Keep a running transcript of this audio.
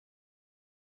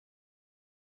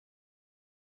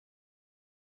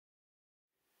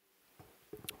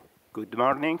Good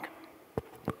morning.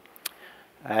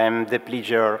 I have the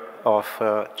pleasure of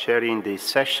chairing this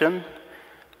session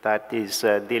that is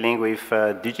dealing with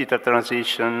digital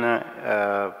transition,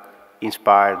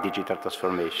 inspired digital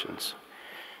transformations.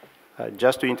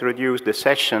 Just to introduce the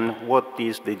session, what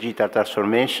is digital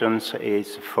transformations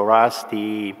is for us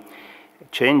the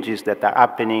changes that are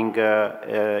happening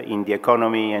in the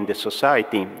economy and the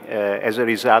society as a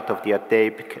result of the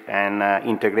uptake and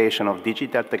integration of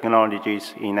digital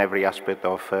technologies in every aspect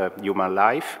of human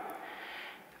life.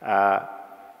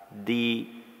 The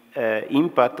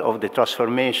impact of the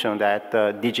transformation that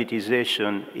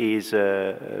digitization is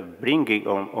bringing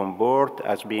on board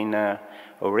has been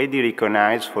already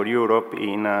recognized for Europe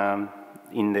in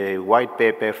the white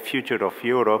paper Future of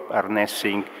Europe,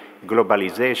 Harnessing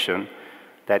Globalization,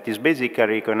 that is basically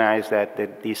recognized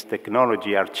that these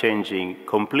technology are changing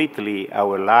completely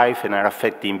our life and are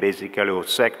affecting basically all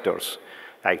sectors,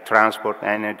 like transport,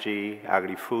 energy,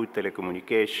 agri-food,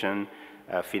 telecommunication,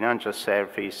 financial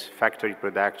service, factory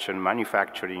production,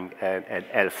 manufacturing, and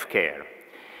healthcare.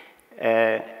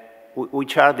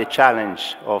 Which are the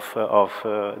challenge of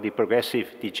the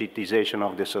progressive digitization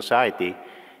of the society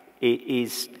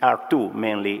are two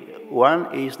mainly.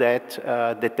 One is that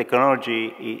the technology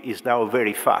is now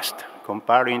very fast.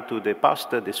 Comparing to the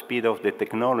past, the speed of the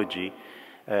technology,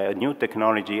 new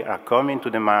technology are coming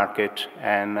to the market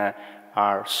and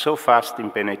are so fast in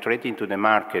penetrating to the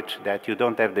market that you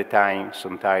don't have the time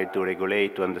sometimes to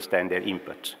regulate, to understand their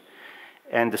inputs.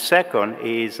 And the second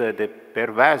is the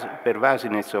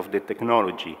pervasiveness of the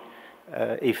technology.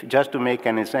 If just to make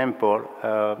an example,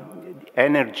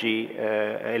 energy,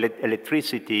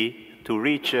 electricity, to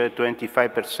reach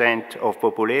 25% of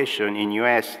population in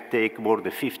US take more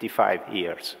than 55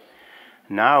 years.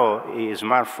 Now,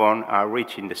 smartphones are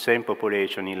reaching the same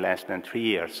population in less than 3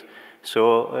 years.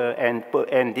 So, and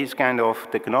this kind of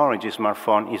technology,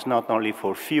 smartphone, is not only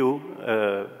for few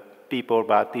people,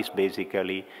 but is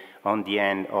basically on the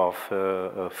end of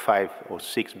 5 or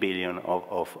 6 billion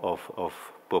of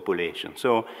population.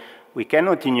 So we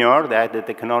cannot ignore that the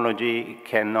technology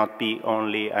cannot be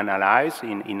only analyzed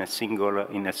in a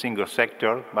single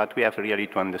sector, but we have really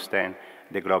to understand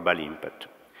the global impact.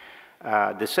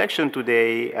 The section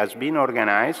today has been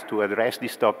organized to address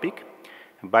this topic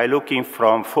by looking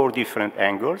from 4 different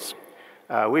angles.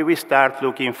 We will start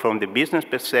looking from the business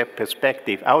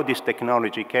perspective, how this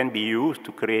technology can be used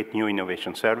to create new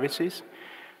innovation services.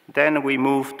 Then we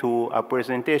move to a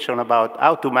presentation about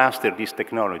how to master these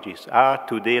technologies, how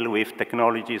to deal with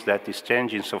technologies that is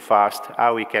changing so fast,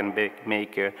 how we can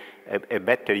make a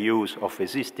better use of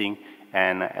existing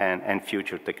and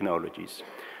future technologies.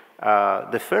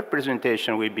 The third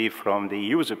presentation will be from the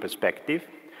user perspective.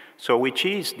 So which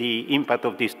is the impact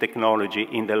of this technology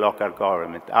in the local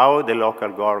government, how the local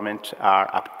governments are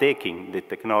uptaking the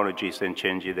technologies and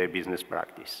changing their business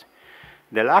practice.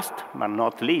 The last but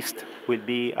not least will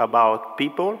be about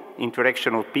people,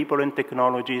 interaction of people and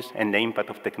technologies, and the impact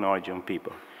of technology on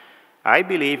people. I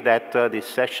believe that this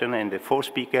session and the 4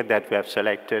 speakers that we have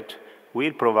selected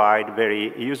will provide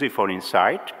very useful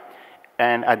insight.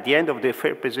 And at the end of the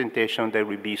first presentation, there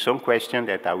will be some questions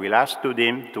that I will ask to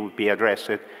them to be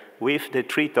addressed with the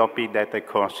 3 topics that I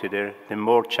consider the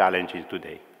more challenging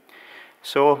today.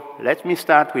 So let me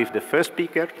start with the first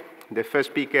speaker. The first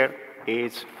speaker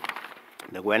is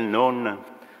the well-known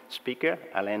speaker,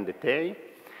 Alain De Taeye.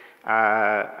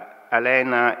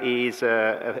 Alain is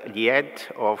the head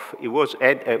of, he was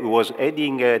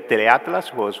heading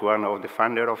Teleatlas, was one of the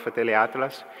founders of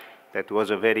Teleatlas. That was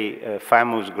a very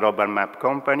famous global map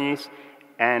company,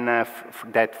 and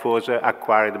that was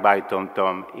acquired by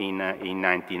TomTom in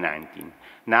 1919.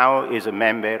 Now is a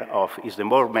member of, is the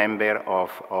board member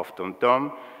of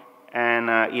TomTom,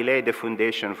 and he laid the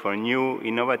foundation for a new,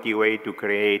 innovative way to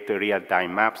create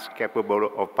real-time maps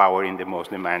capable of powering the most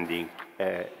demanding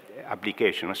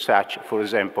applications, such, for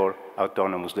example,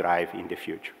 autonomous drive in the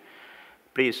future.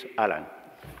 Please, Alain.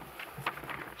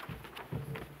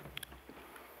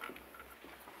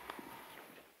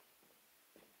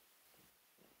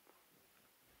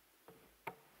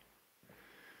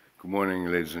 Good morning,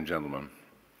 ladies and gentlemen.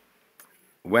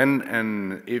 When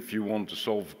and if you want to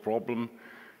solve a problem,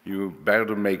 you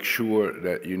better make sure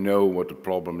that you know what the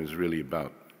problem is really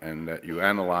about and that you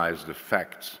analyze the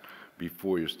facts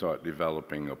before you start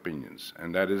developing opinions.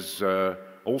 And that is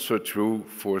also true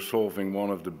for solving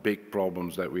one of the big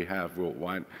problems that we have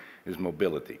worldwide, is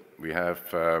mobility. We have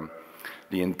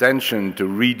the intention to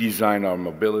redesign our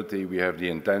mobility, we have the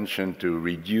intention to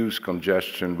reduce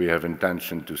congestion, we have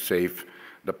intention to save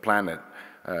the planet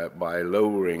by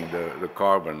lowering the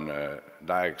carbon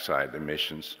dioxide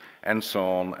emissions, and so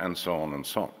on, and so on, and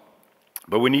so on.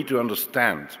 But we need to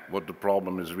understand what the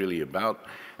problem is really about,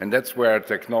 and that's where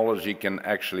technology can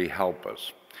actually help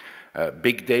us.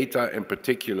 Big data in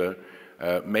particular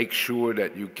make sure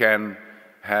that you can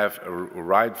have a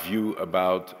right view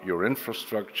about your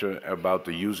infrastructure, about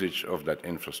the usage of that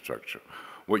infrastructure.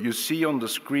 What you see on the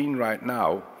screen right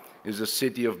now is the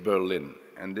city of Berlin,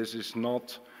 and this is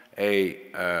not an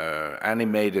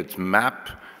animated map.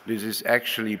 This is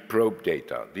actually probe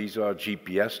data. These are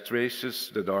GPS traces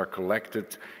that are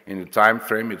collected in a time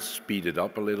frame, it's speeded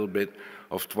up a little bit,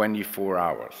 of 24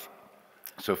 hours.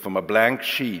 So from a blank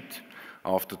sheet,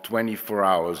 after 24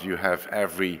 hours, you have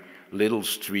every little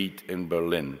street in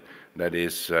Berlin that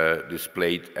is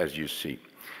displayed as you see.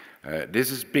 This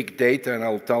is big data, and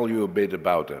I'll tell you a bit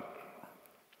about it.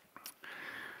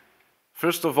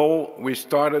 First of all, we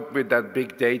started with that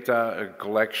big data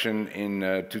collection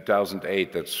in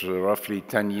 2008. That's roughly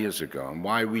 10 years ago. And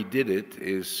why we did it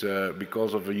is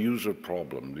because of a user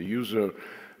problem. The user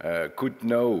could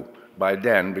know by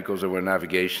then, because there were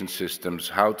navigation systems,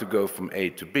 how to go from A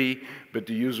to B, but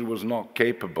the user was not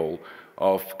capable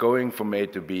of going from A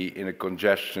to B in a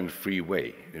congestion-free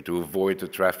way to avoid the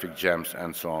traffic jams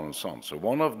and so on and so on. So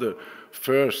one of the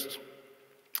first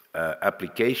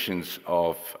applications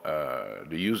of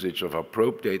the usage of our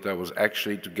probe data was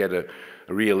actually to get a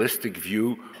realistic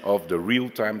view of the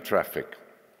real-time traffic.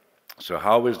 So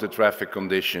how is the traffic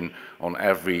condition on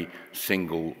every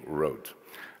single road?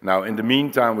 Now, in the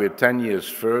meantime, we're 10 years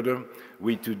further.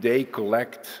 We today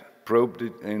collect probe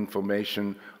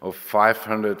information of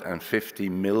 550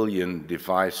 million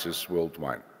devices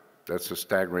worldwide. That's a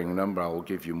staggering number. I will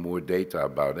give you more data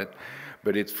about it.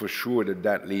 But it's for sure that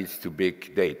that leads to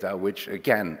big data, which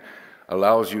again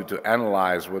allows you to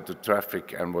analyze what the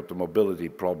traffic and what the mobility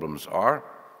problems are.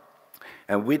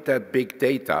 And with that big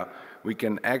data, we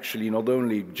can actually not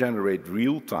only generate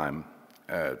real-time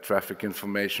traffic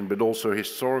information, but also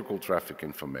historical traffic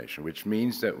information, which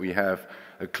means that we have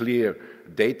a clear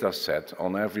data set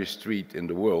on every street in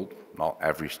the world, not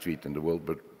every street in the world,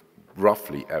 but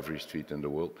roughly every street in the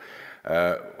world,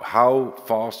 how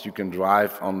fast you can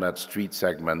drive on that street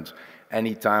segment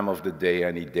any time of the day,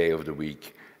 any day of the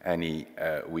week, any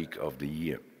week of the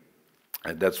year.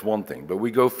 That's one thing. But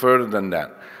we go further than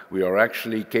that. We are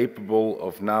actually capable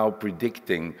of now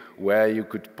predicting where you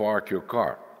could park your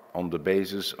car on the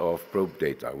basis of probe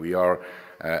data. We are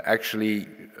actually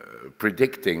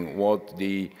predicting what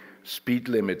the speed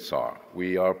limits are.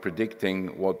 We are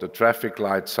predicting what the traffic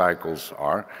light cycles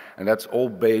are, and that's all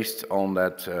based on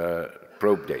that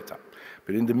probe data.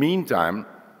 But in the meantime,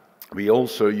 we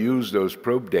also use those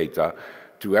probe data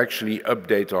to actually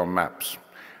update our maps,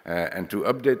 and to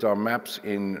update our maps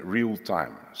in real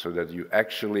time, so that you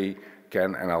actually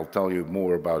can, and I'll tell you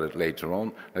more about it later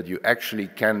on, that you actually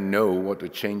can know what the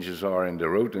changes are in the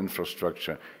road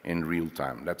infrastructure in real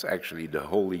time. That's actually the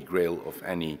holy grail of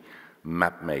any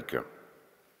map maker.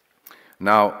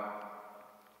 Now,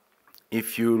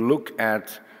 if you look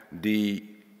at the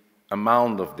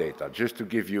amount of data, just to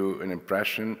give you an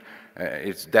impression,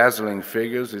 it's dazzling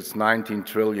figures. It's 19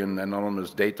 trillion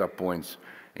anonymous data points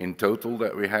in total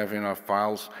that we have in our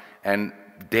files, and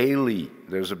daily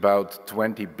there's about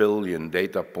 20 billion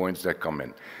data points that come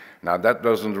in. Now that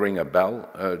doesn't ring a bell.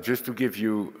 Just to give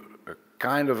you a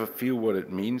kind of a feel what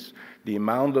it means, the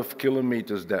amount of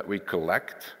kilometers that we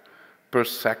collect per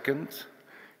second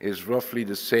is roughly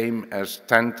the same as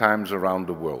 10 times around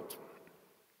the world.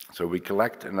 So we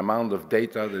collect an amount of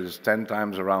data that is 10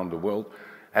 times around the world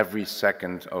every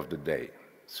second of the day.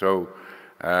 So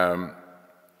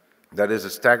that is a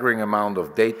staggering amount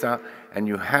of data, and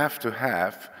you have to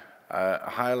have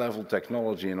high-level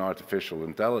technology and artificial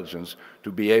intelligence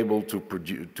to be able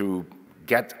to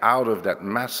get out of that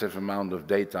massive amount of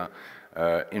data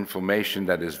information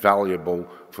that is valuable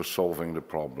for solving the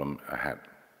problem ahead.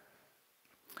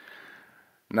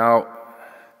 Now,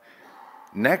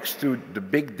 next to the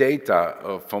big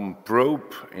data from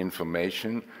probe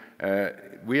information,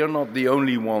 we are not the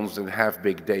only ones that have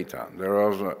big data. There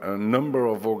are a number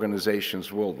of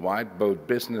organizations worldwide, both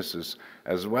businesses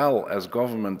as well as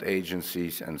government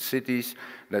agencies and cities,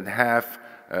 that have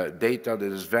data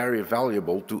that is very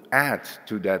valuable to add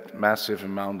to that massive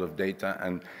amount of data.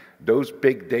 And those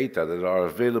big data that are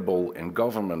available in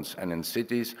governments and in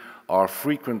cities are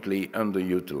frequently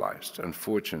underutilized,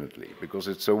 unfortunately, because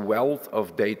it's a wealth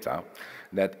of data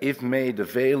that, if made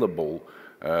available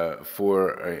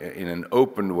in an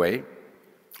open way,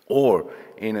 or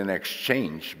in an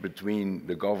exchange between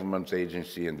the government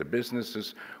agency and the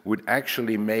businesses, would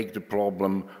actually make the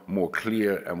problem more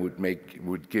clear and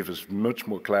would give us much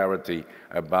more clarity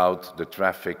about the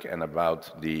traffic and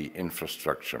about the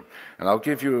infrastructure. And I'll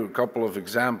give you a couple of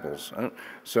examples.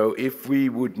 So if we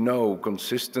would know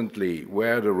consistently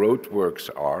where the roadworks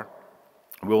are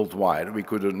worldwide, we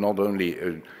could not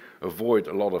only avoid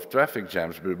a lot of traffic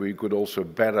jams, but we could also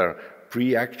better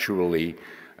pre-actually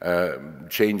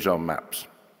change our maps.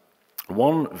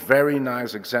 One very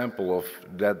nice example of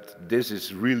that this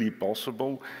is really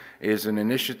possible is an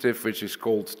initiative which is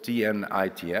called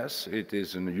TNITS. It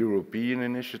is a European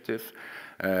initiative.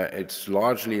 It's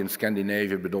largely in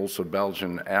Scandinavia, but also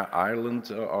Belgium and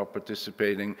Ireland are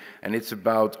participating. And it's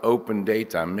about open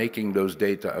data, making those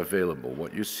data available.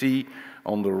 What you see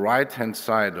on the right-hand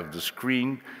side of the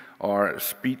screen are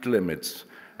speed limits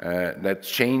that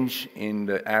change in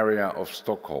the area of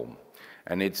Stockholm.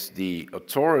 And it's the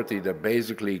authority that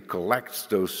basically collects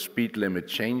those speed limit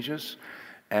changes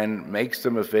and makes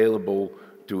them available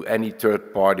to any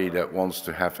third party that wants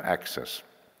to have access,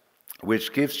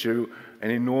 which gives you an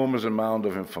enormous amount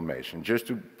of information. Just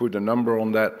to put a number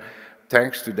on that,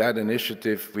 thanks to that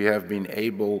initiative, we have been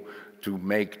able to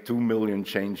make 2 million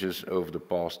changes over the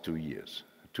past 2 years.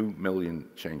 2 million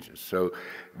changes. So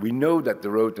we know that the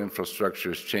road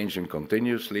infrastructure is changing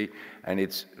continuously, and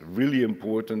it's really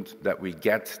important that we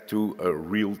get to a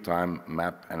real-time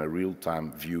map and a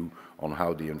real-time view on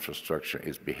how the infrastructure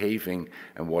is behaving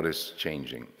and what is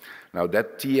changing. Now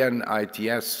that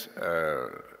TNITS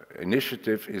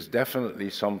initiative is definitely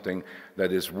something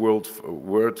that is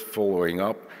worth following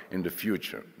up in the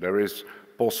future. There is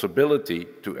possibility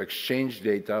to exchange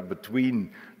data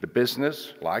between the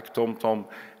business, like TomTom,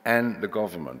 and the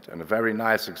government. And a very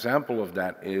nice example of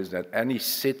that is that any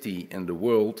city in the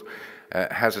world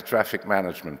has a traffic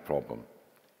management problem.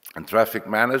 And traffic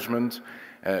management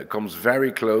comes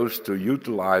very close to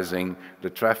utilizing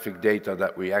the traffic data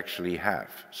that we actually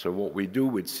have. So what we do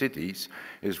with cities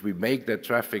is we make that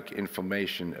traffic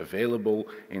information available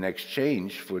in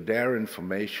exchange for their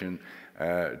information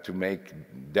to make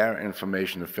their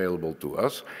information available to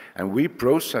us, and we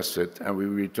process it and we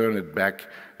return it back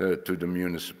to the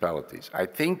municipalities. I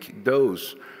think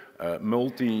those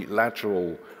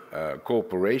multilateral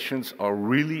cooperations are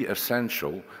really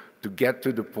essential to get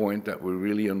to the point that we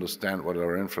really understand what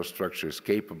our infrastructure is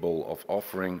capable of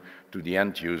offering to the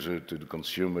end user, to the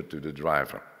consumer, to the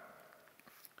driver.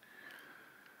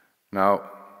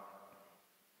 Now,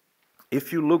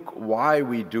 if you look why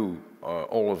we do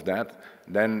all of that,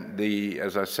 then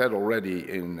as I said already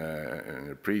in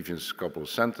the previous couple of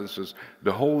sentences,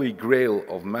 the holy grail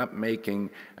of map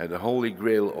making, the holy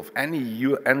grail of any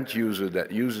end user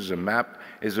that uses a map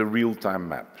is a real-time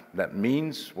map. That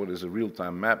means, what is a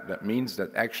real-time map? That means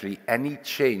that actually any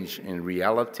change in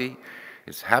reality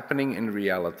is happening in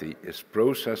reality, is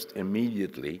processed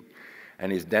immediately,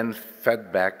 and is then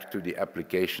fed back to the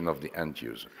application of the end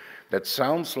user. That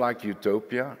sounds like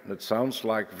utopia, that sounds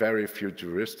like very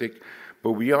futuristic,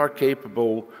 but we are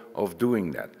capable of doing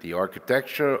that. The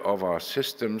architecture of our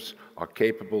systems are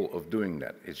capable of doing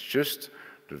that. It's just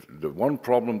the one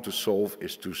problem to solve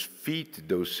is to feed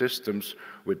those systems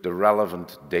with the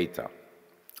relevant data.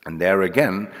 And there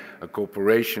again, a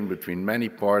cooperation between many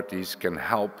parties can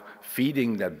help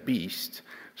feeding that beast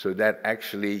so that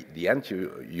actually the end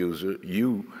user,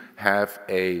 you have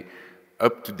a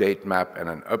up-to-date map and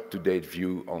an up-to-date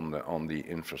view on the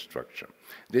infrastructure.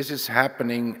 This is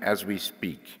happening as we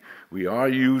speak. We are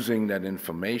using that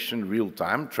information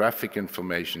real-time. Traffic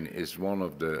information is one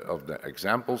of the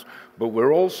examples, but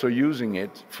we're also using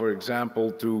it, for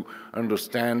example, to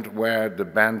understand where the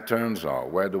banned turns are,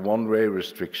 where the one-way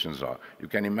restrictions are. You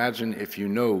can imagine if you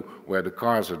know where the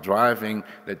cars are driving,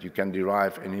 that you can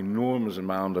derive an enormous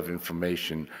amount of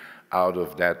information out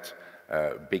of that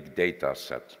big data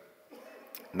set.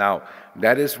 Now,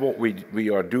 that is what we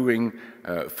are doing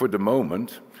for the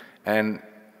moment. And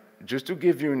just to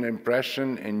give you an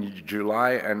impression, in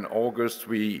July and August,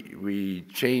 in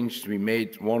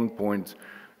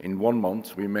 1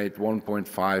 month, we made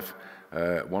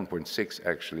 1.6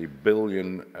 actually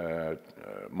billion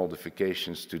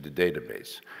modifications to the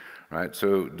database. Right?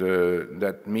 So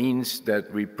that means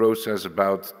that we process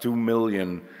about 2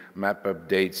 million map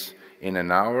updates in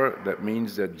an hour. That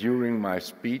means that during my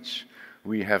speech,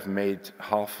 we have made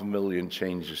 500,000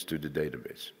 changes to the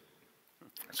database.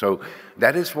 So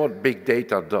that is what big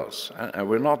data does. And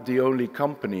we're not the only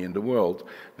company in the world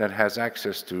that has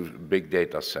access to big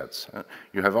data sets.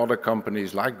 You have other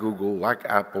companies like Google, like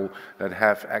Apple, that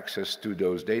have access to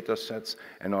those data sets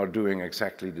and are doing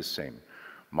exactly the same.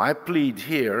 My plea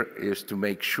here is to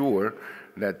make sure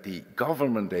that the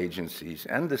government agencies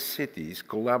and the cities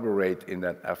collaborate in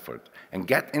that effort and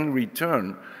get in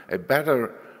return a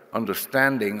better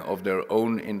understanding of their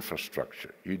own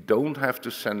infrastructure. You don't have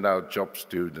to send out job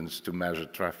students to measure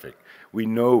traffic. We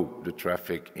know the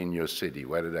traffic in your city,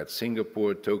 whether that's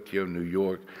Singapore, Tokyo, New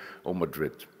York, or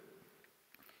Madrid.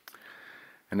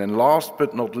 And then last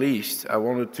but not least, I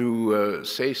wanted to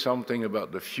say something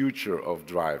about the future of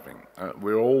driving.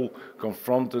 We're all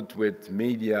confronted with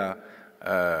media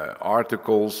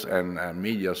articles and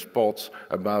media spots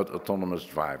about autonomous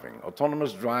driving.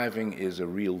 Autonomous driving is a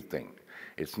real thing.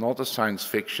 It's not a science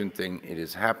fiction thing, it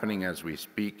is happening as we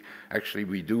speak. Actually,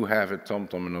 we do have at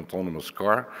TomTom an autonomous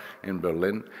car in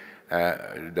Berlin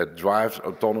that drives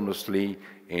autonomously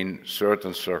in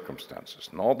certain circumstances.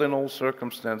 Not in all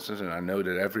circumstances, and I know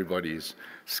that everybody is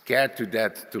scared to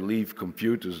death to leave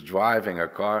computers driving a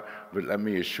car, but let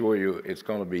me assure you it's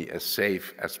going to be as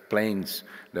safe as planes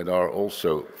that are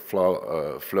also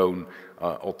flown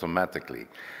automatically.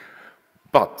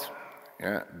 But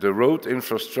the road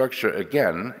infrastructure,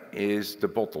 again, is the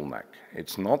bottleneck.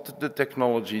 It's not the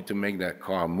technology to make that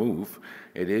car move,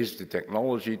 it is the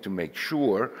technology to make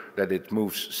sure that it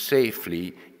moves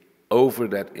safely over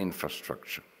that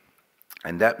infrastructure.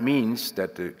 And that means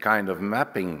that the kind of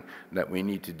mapping that we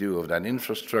need to do of that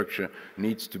infrastructure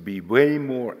needs to be way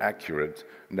more accurate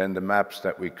than the maps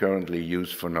that we currently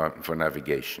use for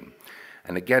navigation.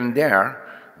 And again there,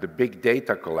 the big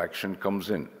data collection comes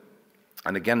in.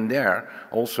 And again there,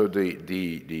 also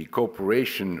the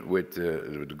cooperation with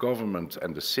the government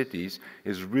and the cities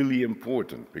is really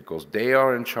important because they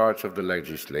are in charge of the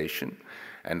legislation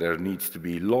and there needs to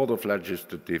be a lot of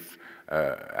legislative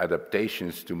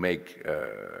adaptations to make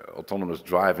autonomous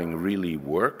driving really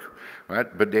work,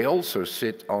 right? But they also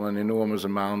sit on an enormous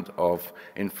amount of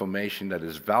information that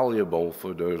is valuable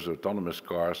for those autonomous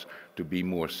cars to be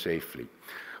more safely.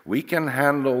 We can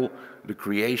handle the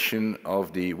creation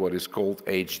of what is called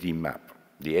HD map.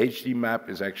 The HD map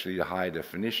is actually a high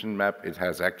definition map. It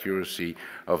has accuracy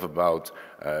of about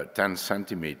 10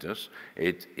 centimeters.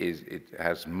 It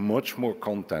has much more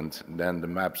content than the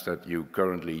maps that you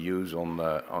currently use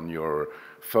on your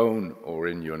phone or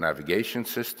in your navigation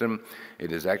system.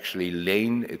 It is actually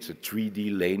lane, it's a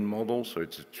 3D lane model, so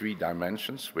it's 3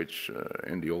 dimensions, which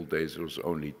in the old days was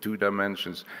only 2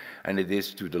 dimensions, and it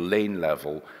is to the lane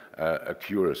level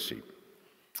accuracy.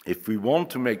 If we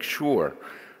want to make sure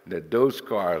that those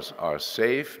cars are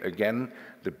safe, again,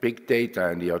 the big data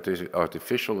and the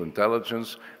artificial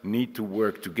intelligence need to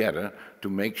work together to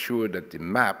make sure that the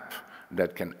map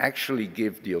that can actually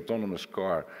give the autonomous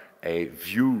car a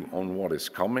view on what is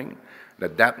coming,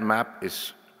 that map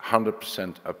is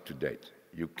 100% up to date.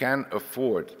 You can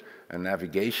afford a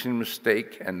navigation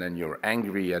mistake and then you're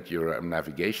angry at your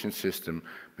navigation system,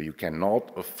 but you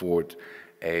cannot afford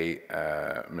a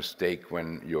mistake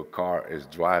when your car is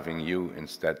driving you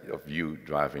instead of you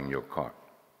driving your car.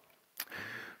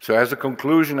 So as a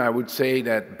conclusion, I would say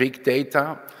that big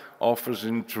data offers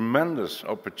a tremendous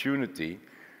opportunity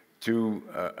to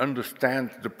understand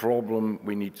the problem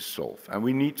we need to solve. And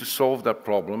we need to solve that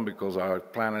problem because our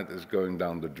planet is going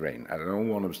down the drain. I don't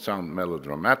want to sound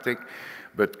melodramatic,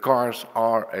 but cars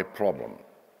are a problem.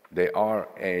 They are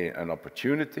an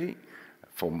opportunity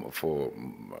for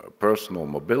personal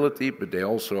mobility, but they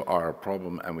also are a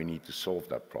problem and we need to solve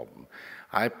that problem.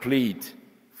 I plead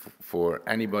for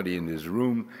anybody in this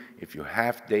room, if you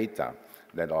have data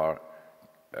that are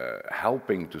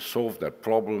helping to solve that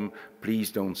problem,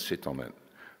 please don't sit on it.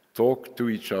 Talk to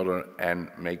each other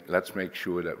and let's make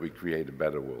sure that we create a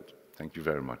better world. Thank you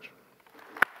very much.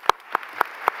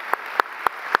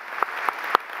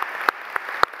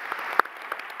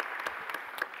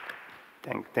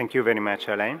 Thank you very much,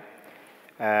 Alain.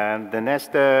 The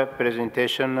next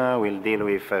presentation will deal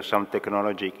with some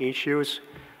technological issues.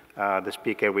 The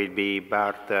speaker will be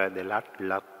Bart de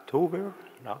Lathouwer,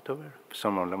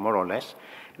 more or less.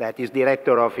 That is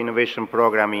Director of Innovation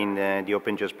Program in the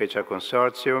Open Geospatial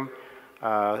Consortium,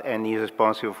 and is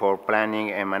responsible for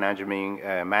planning and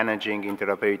managing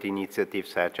interoperability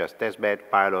initiatives such as testbed,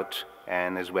 pilot,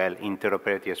 and as well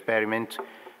interoperability experiment,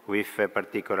 with a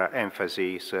particular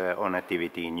emphasis on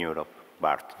activity in Europe.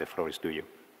 Bart, the floor is to you.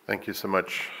 Thank you so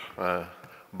much.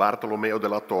 Bartolomeo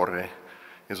della Torre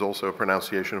is also a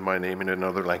pronunciation of my name in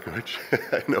another language.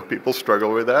 I know people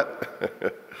struggle with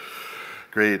that.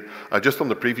 Great. Just on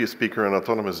the previous speaker on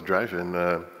autonomous driving,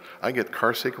 I get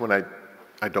car sick when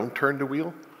I don't turn the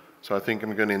wheel. So I think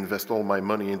I'm going to invest all my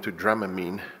money into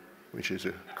Dramamine, which is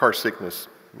a car sickness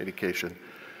medication,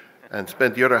 and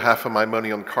spend the other half of my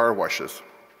money on car washes.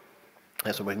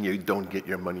 That's when you don't get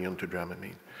your money onto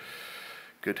Dramamine.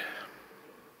 Good.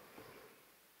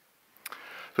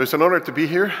 So it's an honor to be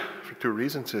here for two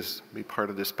reasons. Is be part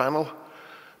of this panel.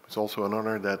 It's also an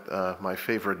honor that my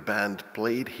favorite band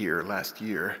played here last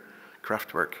year,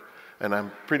 Kraftwerk. And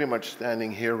I'm pretty much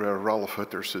standing here where Ralph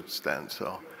Huttersuit stands,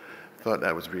 so I thought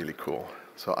that was really cool.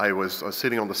 So I was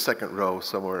sitting on the second row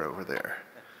somewhere over there.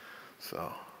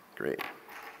 So, great.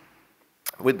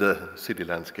 With the city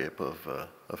landscape of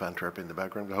Antwerp in the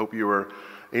background. I hope you were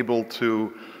able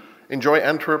to enjoy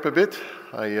Antwerp a bit.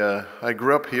 I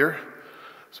grew up here,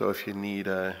 so if you need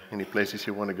any places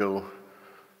you want to go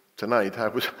tonight,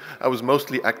 I was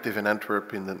mostly active in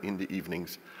Antwerp in the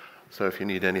evenings. So if you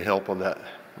need any help on that,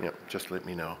 yeah, just let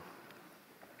me know.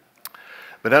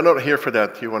 But I'm not here for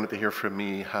that. You wanted to hear from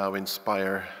me how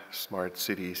Inspire, smart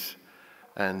cities,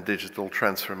 and digital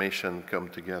transformation come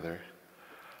together.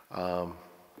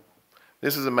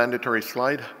 This is a mandatory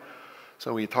slide.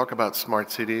 So when you talk about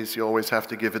smart cities, you always have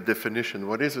to give a definition.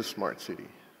 What is a smart city?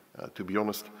 To be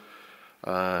honest,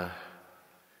 2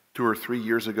 or 3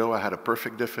 years ago, I had a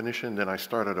perfect definition. Then I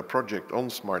started a project on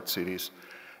smart cities,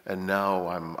 and now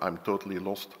I'm totally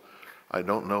lost. I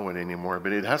don't know it anymore,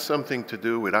 but it has something to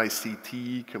do with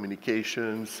ICT,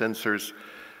 communications, sensors,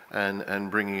 and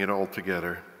bringing it all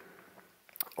together.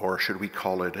 Or should we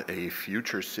call it a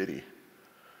future city?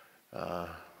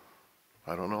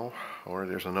 I don't know. Or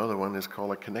there's another one that's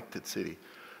called a connected city.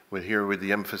 We're here with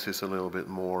the emphasis a little bit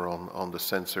more on the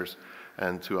sensors,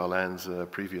 and to Alain's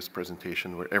previous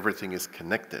presentation where everything is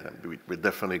connected. We're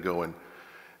definitely going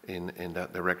in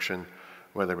that direction.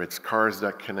 Whether it's cars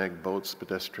that connect, boats,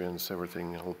 pedestrians,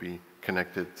 everything will be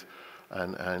connected,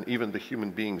 and even the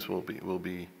human beings will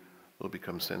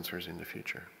become sensors in the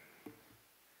future.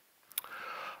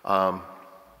 I'm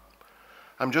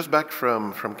just back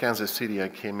from Kansas City. I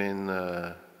came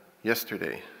in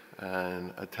yesterday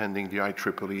and attending the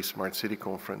IEEE Smart City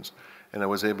Conference, and I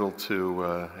was able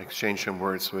to exchange some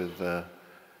words with the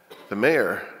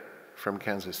mayor from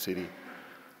Kansas City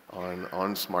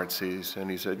on smart cities, and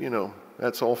he said, you know,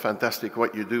 that's all fantastic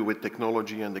what you do with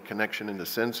technology and the connection and the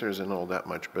sensors and all that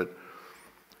much, but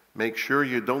make sure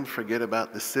you don't forget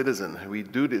about the citizen. We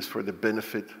do this for the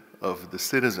benefit of the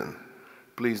citizen.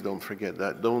 Please don't forget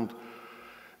that. Don't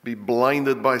be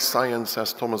blinded by science,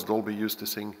 as Thomas Dolby used to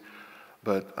sing,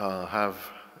 but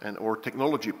or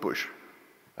technology push.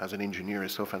 As an engineer,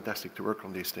 it's so fantastic to work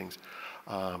on these things.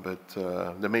 But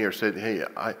the mayor said, hey,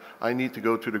 I need to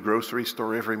go to the grocery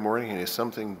store every morning, and if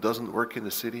something doesn't work in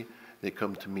the city, they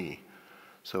come to me.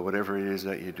 So whatever it is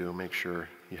that you do, make sure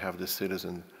you have the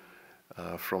citizen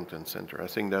front and center. I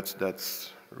think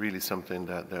that's really something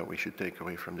that we should take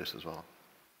away from this as well.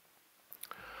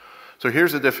 So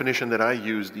here's a definition that I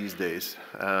use these days.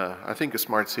 I think a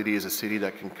smart city is a city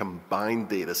that can combine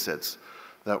data sets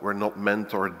that were not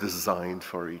meant or designed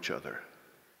for each other.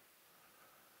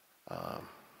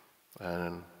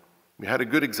 And we had a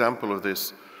good example of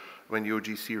this when the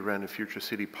OGC ran a Future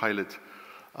City pilot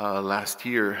last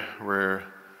year, where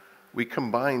we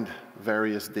combined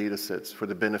various data sets for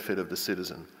the benefit of the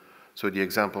citizen. So the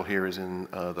example here is in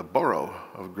the borough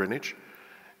of Greenwich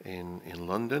in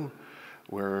London,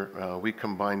 where we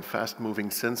combined fast-moving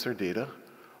sensor data,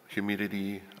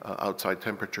 humidity, outside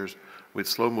temperatures, with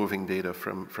slow-moving data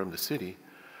from the city.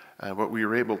 And what we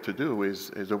were able to do is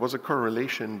there was a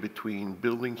correlation between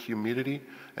building humidity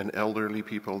and elderly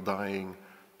people dying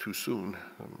too soon.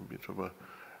 A bit of a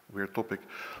weird topic.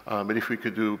 But if we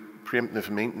could do preemptive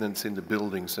maintenance in the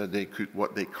buildings, that they could,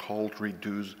 what they called,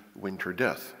 reduce winter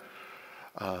death.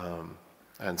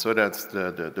 And so that's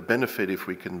the benefit if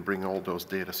we can bring all those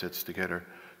data sets together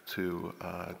to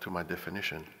my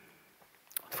definition.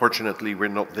 Fortunately, we're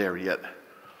not there yet.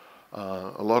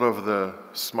 A lot of the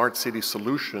smart city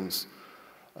solutions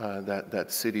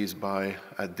that cities buy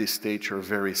at this stage are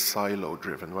very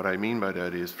silo-driven. What I mean by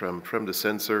that is from the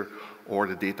sensor or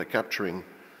the data capturing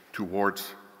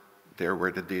towards there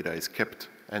where the data is kept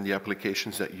and the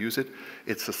applications that use it,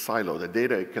 it's a silo. The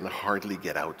data can hardly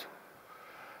get out.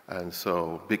 And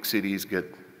so big cities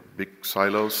get big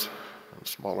silos, and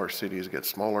smaller cities get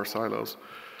smaller silos.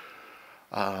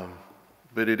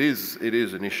 But it is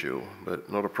an issue,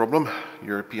 but not a problem.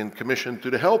 European Commission to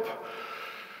the help.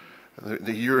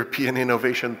 The European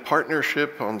Innovation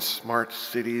Partnership on Smart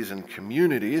Cities and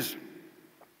Communities.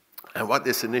 And what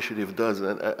this initiative does,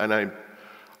 and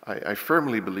I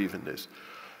firmly believe in this,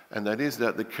 and that is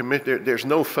that there's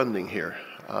no funding here,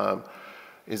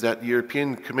 is that the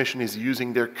European Commission is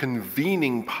using their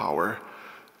convening power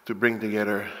to bring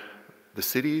together the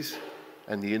cities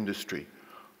and the industry,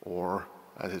 or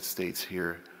as it states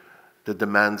here, the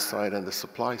demand side and the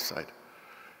supply side.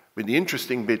 But the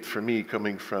interesting bit for me,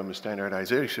 coming from a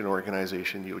standardization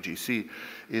organization, the OGC,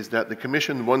 is that the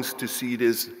Commission wants to see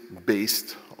this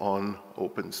based on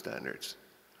open standards.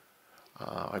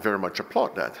 I very much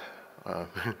applaud that.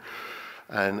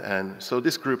 And so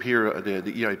this group here, the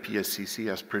EIPSCC,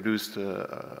 has produced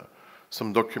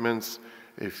some documents.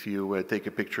 If you take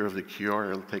a picture of the QR,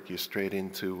 it'll take you straight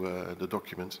into the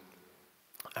documents.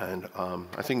 And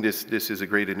I think this is a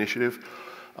great initiative.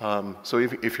 So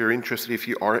if you're interested, if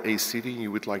you are a city,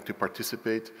 you would like to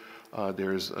participate,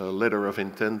 there's a letter of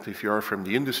intent. If you are from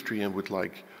the industry and would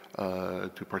like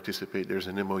to participate, there's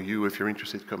an MOU. If you're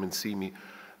interested, come and see me.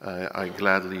 I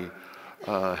gladly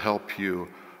help you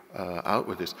out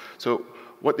with this. So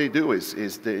what they do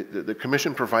is the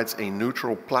Commission provides a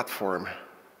neutral platform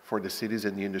for the cities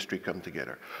and the industry come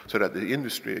together, so that the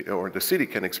industry or the city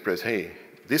can express, hey,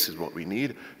 this is what we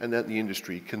need, and that the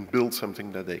industry can build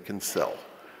something that they can sell.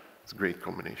 It's a great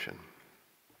combination.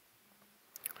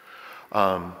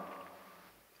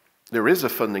 There is a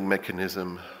funding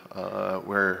mechanism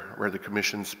where the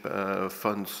Commission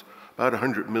funds about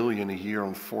 100 million a year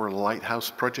on 4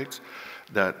 lighthouse projects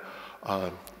that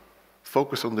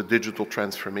focus on the digital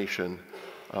transformation,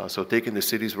 so taking the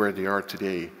cities where they are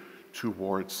today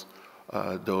towards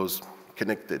those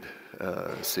connected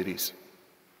cities.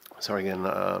 So again,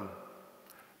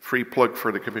 free plug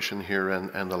for the Commission here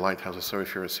and the lighthouses. So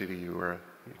if you're a city, you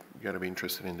got to be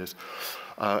interested in this.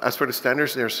 As for the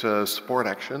standards, there's support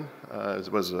action. It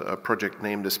was a project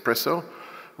named Espresso,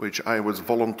 which I was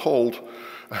voluntold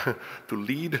to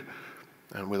lead,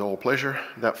 and with all pleasure,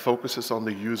 that focuses on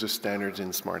the user standards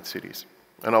in smart cities.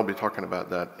 And I'll be talking about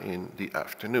that in the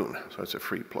afternoon. So it's a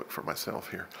free plug for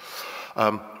myself here.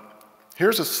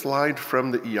 Here's a slide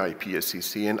from the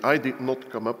EIPSCC, and I did not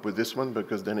come up with this one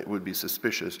because then it would be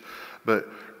suspicious, but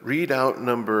read out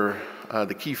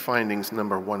the key findings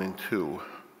number 1 and 2.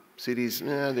 Cities,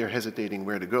 they're hesitating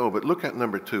where to go, but look at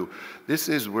number 2. This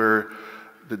is where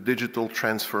the digital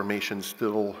transformation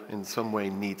still in some way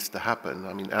needs to happen.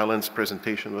 I mean, Alan's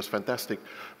presentation was fantastic,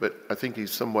 but I think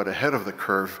he's somewhat ahead of the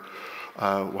curve,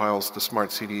 whilst the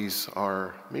smart cities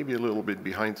are maybe a little bit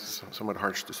behind, somewhat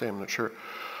harsh to say, I'm not sure.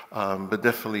 But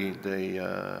definitely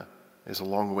there's a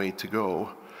long way to go.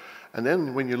 And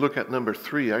then when you look at number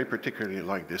 3, I particularly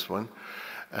like this one,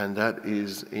 and that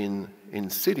is in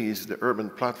cities, the urban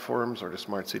platforms or the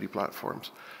smart city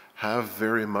platforms have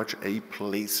very much a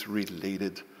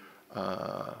place-related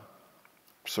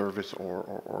service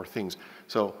or things.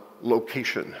 So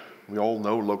location, we all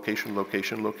know location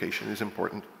is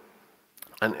important.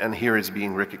 And here it's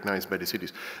being recognized by the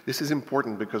cities. This is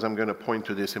important because I'm going to point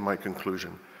to this in my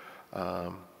conclusion.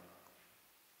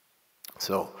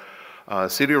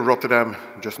 City of Rotterdam,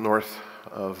 just north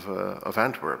of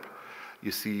Antwerp,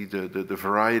 you see the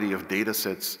variety of data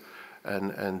sets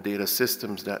and data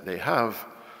systems that they have,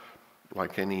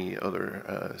 like any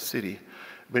other city.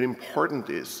 But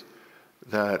important is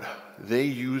that they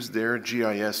use their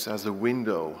GIS as a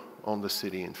window on the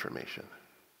city information.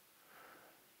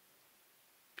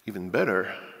 Even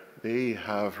better, they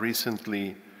have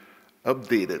recently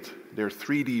updated their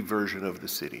 3D version of the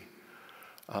city.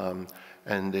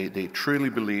 And they truly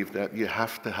believe that you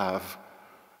have to have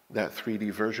that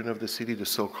 3D version of the city, the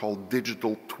so-called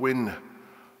digital twin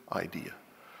idea,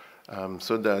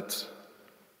 so that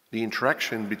the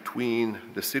interaction between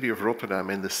the city of Rotterdam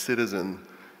and the citizen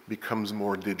becomes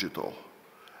more digital.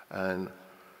 And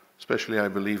especially, I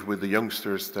believe, with the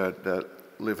youngsters that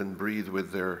live and breathe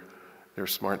with their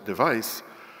smart device,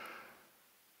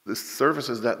 the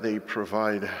services that they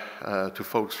provide to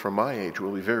folks from my age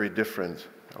will be very different,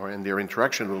 and their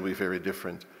interaction will be very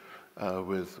different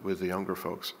with the younger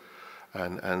folks.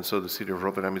 And so the city of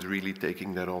Rotterdam is really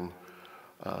taking that on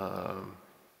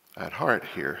at heart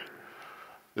here.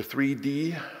 The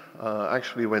 3D,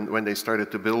 actually when they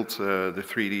started to build the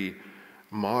 3D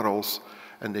models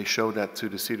and they showed that to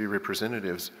the city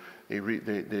representatives,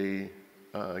 they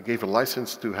gave a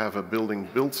license to have a building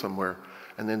built somewhere,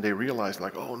 and then they realized,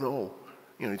 like, oh no,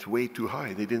 it's way too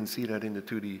high. They didn't see that in the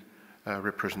 2D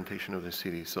representation of the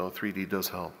city, so 3D does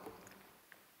help.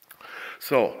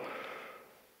 So,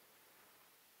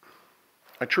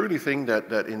 I truly think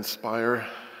that Inspire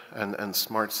and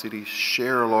smart cities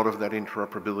share a lot of that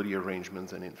interoperability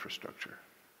arrangements and infrastructure.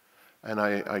 And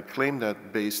I claim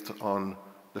that based on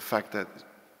the fact that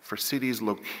for cities,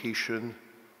 location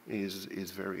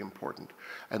is very important.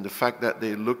 And the fact that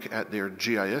they look at their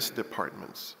GIS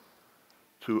departments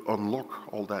to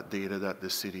unlock all that data that the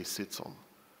city sits on.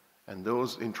 And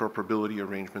those interoperability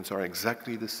arrangements are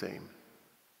exactly the same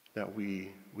that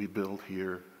we build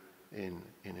here in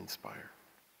Inspire.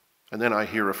 And then I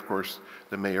hear, of course,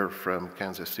 the mayor from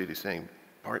Kansas City saying,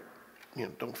 Bart,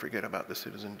 don't forget about the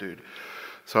citizen dude.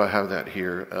 So I have that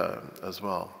here as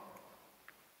well.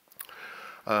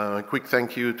 A quick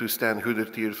thank you to Stan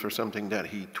Hudertier for something that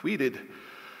he tweeted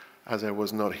as I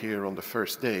was not here on the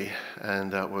first day,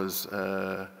 and that was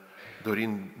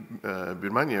Doreen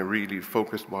Burmania really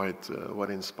focused what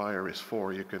Inspire is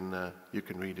for. You can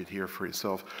read it here for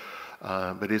yourself.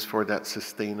 But it's for that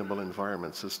sustainable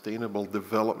environment, sustainable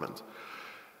development.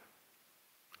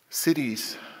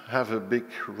 Cities have a big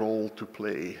role to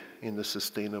play in the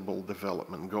Sustainable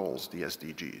Development Goals, the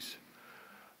SDGs.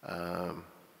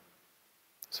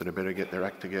 So they better get their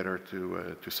act together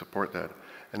to support that.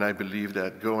 And I believe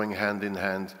that going hand in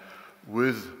hand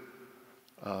with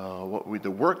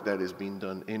the work that is being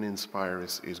done in Inspire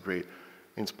is great.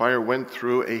 Inspire went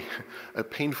through a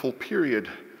painful period.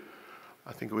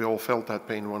 I think we all felt that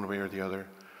pain one way or the other.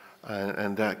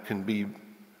 And that can be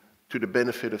to the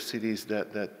benefit of cities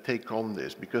that take on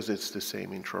this, because it's the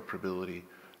same interoperability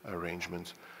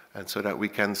arrangements, and so that we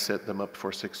can set them up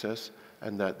for success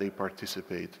and that they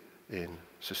participate in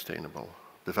sustainable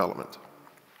development.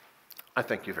 I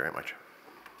thank you very much.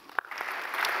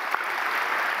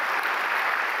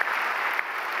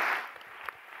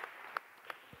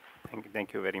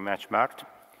 Thank you very much, Bart.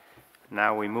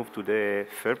 Now we move to the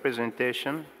third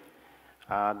presentation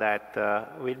that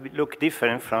will look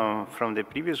different from the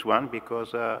previous one,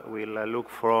 because we'll look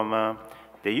from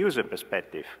the user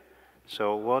perspective.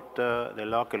 So what the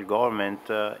local government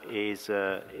is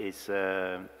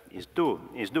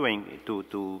doing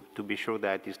to be sure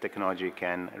that this technology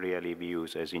can really be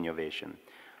used as innovation.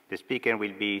 The speaker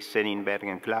will be Celine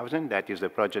Berggreen-Clausen, that is the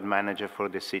project manager for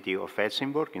the city of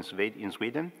Helsingborg in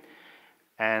Sweden.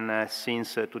 And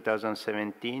since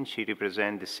 2017, she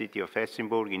represents the city of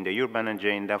Helsingborg in the urban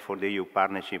agenda for the EU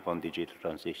Partnership on Digital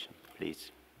Transition.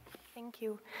 Please. Thank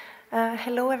you.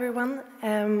 Hello, everyone.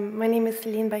 My name is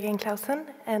Celine Berggreen-Clausen,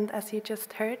 and as you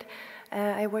just heard,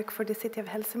 I work for the city of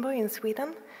Helsingborg in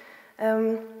Sweden.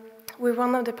 We're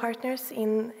one of the partners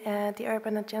in the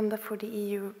urban agenda for the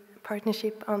EU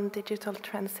Partnership on Digital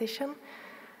Transition.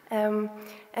 And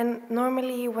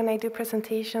normally, when I do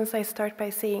presentations, I start by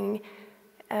saying,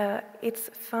 it's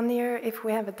funnier if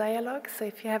we have a dialogue, so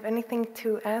if you have anything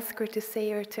to ask or to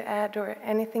say or to add or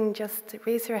anything, just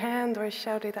raise your hand or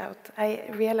shout it out. I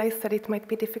realize that it might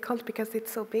be difficult because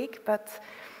it's so big, but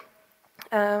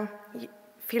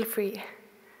feel free.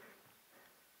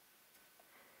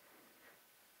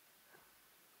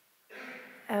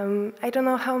 I don't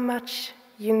know how much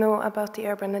you know about the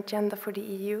urban agenda for the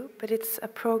EU, but it's a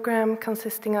program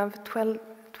consisting of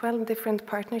 12 different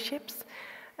partnerships.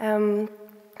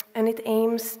 And it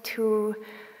aims to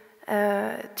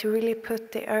really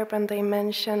put the urban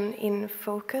dimension in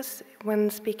focus when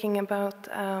speaking about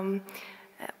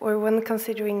or when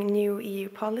considering new EU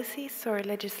policies or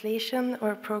legislation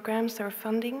or programs or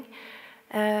funding.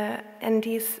 And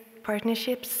these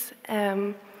partnerships,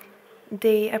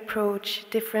 they approach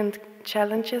different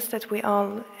challenges that we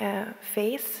all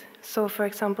face. So, for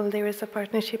example, there is a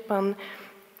partnership on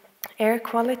air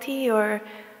quality or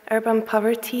urban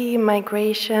poverty,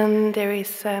 migration, there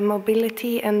is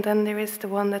mobility, and then there is the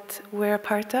one that we're a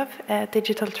part of,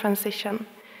 digital transition.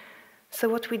 So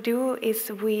what we do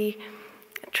is we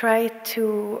try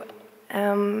to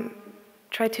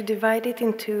divide it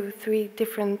into 3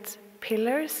 different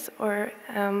pillars, or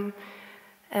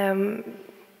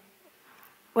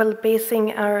well,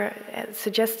 basing our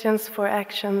suggestions for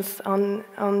actions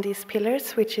on these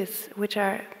pillars, which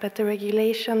are better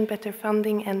regulation, better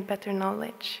funding, and better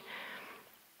knowledge.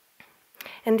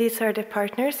 And these are the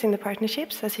partners in the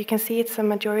partnerships. As you can see, it's a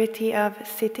majority of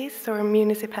cities or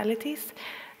municipalities.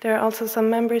 There are also some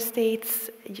member states,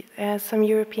 some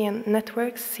European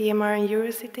networks, CMR and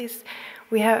Eurocities.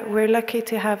 We're lucky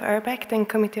to have URBACT and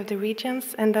Committee of the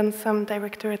Regions, and then some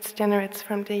directorates generates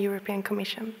from the European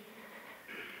Commission.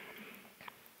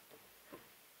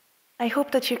 I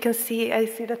hope that you can see, I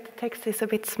see that the text is a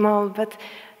bit small, but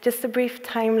just a brief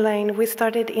timeline. We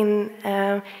started in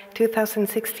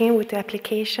 2016 with the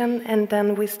application, and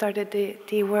then we started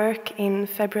the work in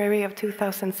February of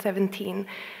 2017.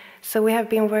 So we have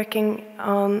been working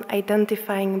on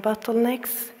identifying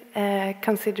bottlenecks,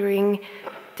 considering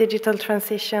digital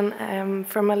transition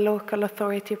from a local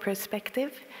authority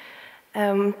perspective.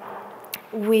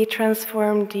 We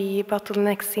transformed the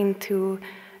bottlenecks into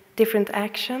different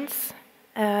actions.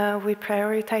 We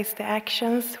prioritized the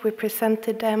actions, we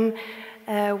presented them,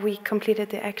 we completed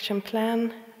the action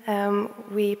plan,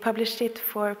 we published it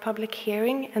for public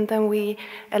hearing, and then we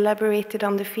elaborated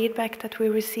on the feedback that we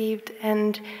received,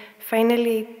 and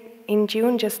finally in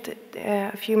June, just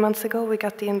a few months ago, we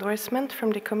got the endorsement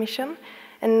from the Commission,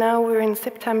 and now we're in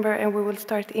September and we will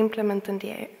start implementing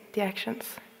the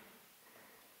actions.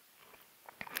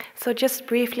 So just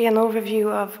briefly an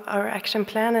overview of our action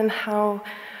plan and how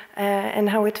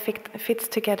it fits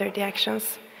together, the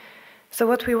actions. So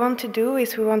what we want to do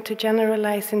is we want to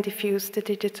generalize and diffuse the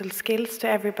digital skills to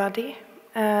everybody,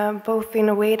 both in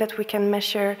a way that we can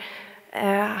measure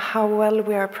how well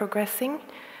we are progressing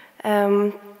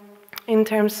in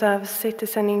terms of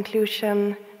citizen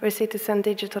inclusion or citizen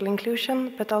digital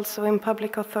inclusion, but also in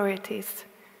public authorities.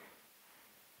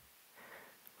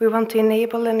 We want to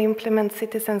enable and implement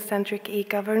citizen-centric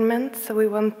e-government, so we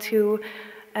want to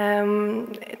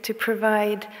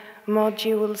provide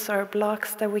modules or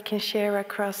blocks that we can share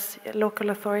across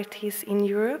local authorities in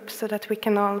Europe so that we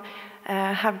can all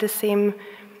have the same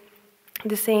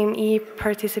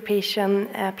e-participation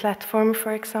platform,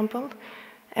 for example.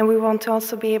 And we want to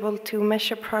also be able to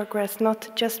measure progress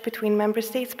not just between member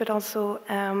states, but also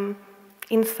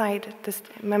inside the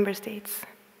member states.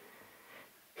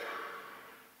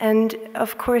 And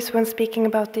of course, when speaking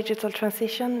about digital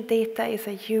transition, data is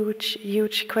a huge,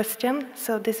 huge question.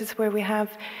 So this is where we have,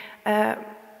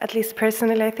 at least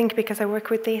personally, I think, because I work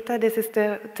with data, this is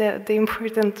the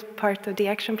important part of the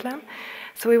action plan.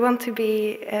 So we want to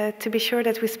be sure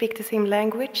that we speak the same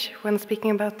language when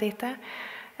speaking about data.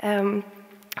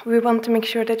 We want to make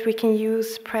sure that we can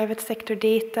use private sector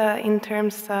data in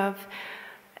terms of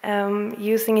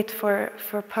using it for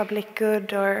public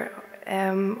good or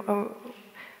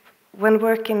when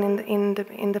working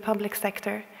in the public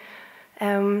sector.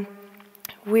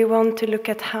 We want to look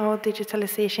at how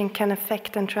digitalization can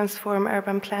affect and transform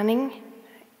urban planning,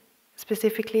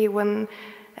 specifically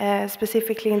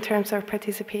in terms of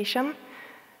participation.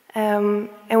 And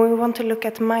we want to look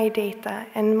at my data,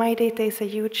 and my data is a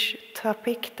huge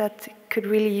topic that could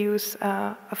really use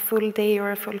a full day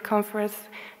or a full conference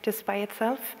just by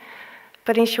itself.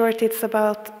 But in short, it's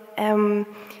about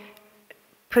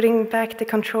putting back the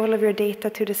control of your data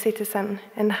to the citizen,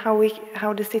 and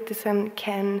how the citizen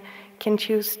can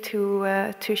choose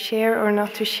to share or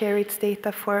not to share its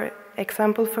data, for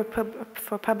example,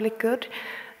 for public good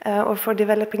or for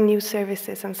developing new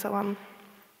services and so on.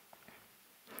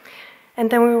 And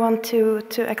then we want to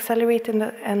accelerate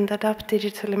and adopt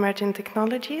digital emerging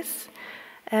technologies.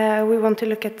 We want to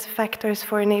look at factors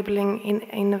for enabling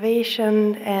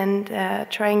innovation and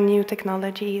trying new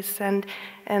technologies and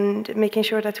making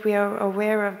sure that we are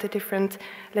aware of the different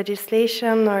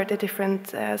legislation or the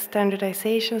different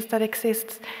standardizations that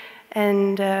exist,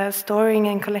 and storing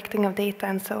and collecting of data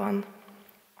and so on.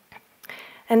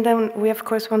 And then we of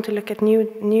course want to look at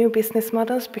new business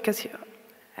models, because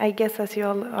I guess, as you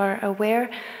all are aware,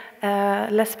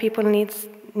 less people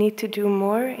need to do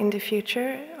more in the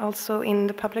future, also in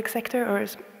the public sector, or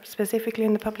specifically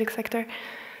in the public sector.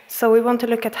 So we want to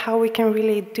look at how we can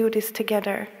really do this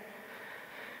together.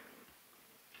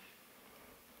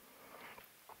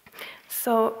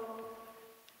 So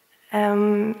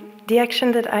the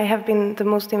action that I have been the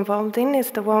most involved in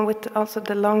is the one with also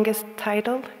the longest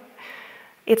title.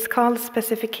 It's called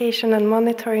Specification and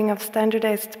Monitoring of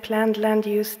Standardized Planned Land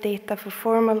Use Data for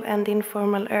Formal and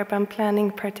Informal Urban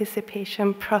Planning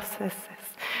Participation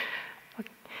Processes.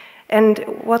 And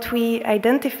what we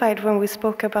identified when we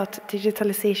spoke about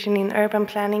digitalization in urban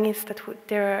planning is that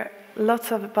there are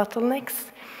lots of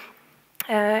bottlenecks.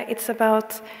 It's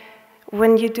about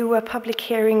when you do a public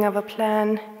hearing of a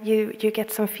plan, you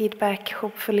get some feedback,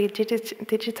 hopefully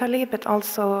digitally, but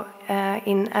also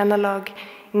in analog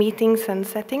meetings and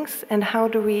settings, and how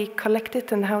do we collect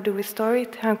it and how do we store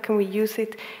it, how can we use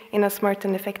it in a smart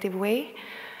and effective way.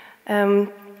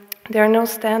 There are no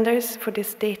standards for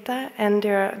this data, and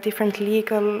there are different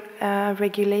legal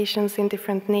regulations in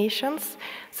different nations,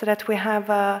 so that we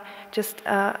have just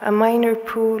a minor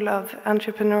pool of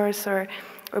entrepreneurs or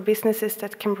businesses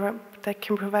that can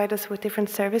provide us with different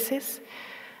services.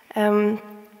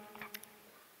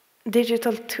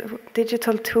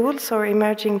 Digital tools or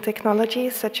emerging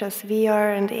technologies such as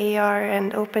VR and AR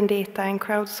and open data and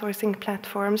crowdsourcing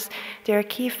platforms, they are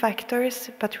key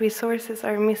factors, but resources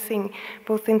are missing,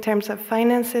 both in terms of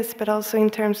finances, but also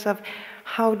in terms of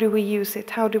how do we use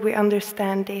it, how do we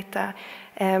understand data,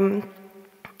 and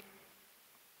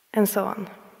so on.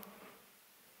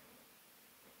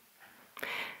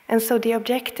 And so the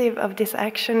objective of this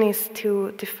action is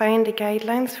to define the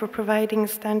guidelines for providing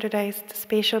standardized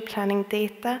spatial planning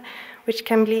data, which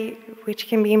can be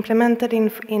implemented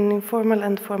in informal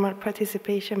and formal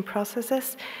participation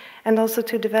processes, and also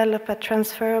to develop a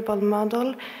transferable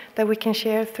model that we can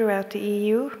share throughout the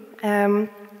EU,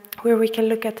 where we can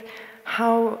look at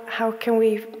how can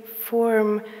we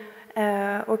form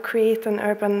or create an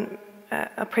urban,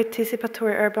 a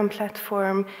participatory urban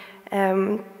platform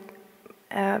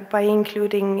by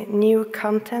including new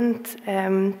content,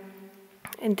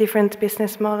 and different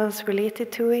business models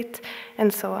related to it,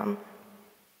 and so on.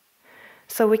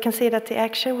 So we can say that the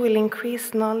action will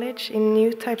increase knowledge in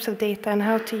new types of data and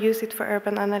how to use it for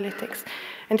urban analytics.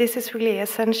 And this is really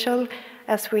essential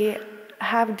as we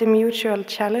have the mutual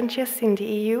challenges in the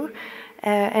EU.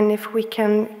 And if we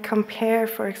can compare,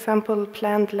 for example,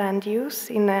 planned land use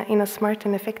in a smart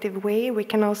and effective way, we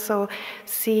can also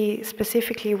see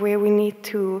specifically where we need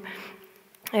to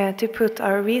put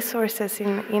our resources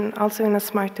also in a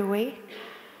smarter way.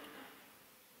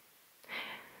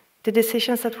 The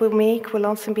decisions that we make will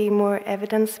also be more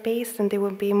evidence-based and they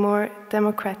will be more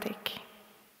democratic.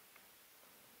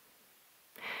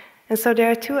 And so there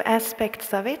are two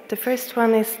aspects of it. The first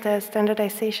one is the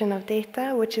standardization of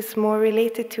data, which is more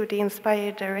related to the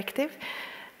Inspire directive.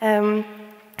 And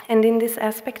in this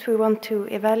aspect, we want to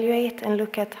evaluate and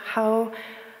look at how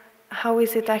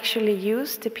is it actually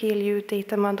used, the PLU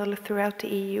data model throughout the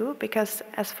EU, because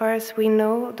as far as we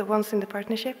know, the ones in the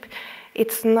partnership,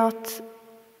 it's not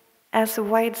as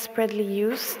widespreadly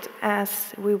used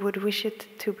as we would wish it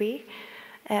to be.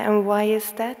 And why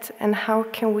is that? And how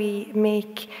can we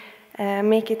make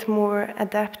it more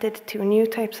adapted to new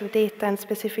types of data and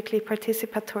specifically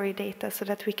participatory data so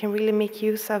that we can really make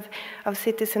use of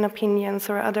citizen opinions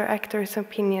or other actors'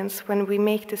 opinions when we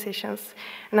make decisions?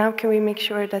 And how can we make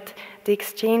sure that the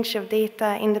exchange of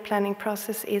data in the planning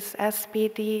process is as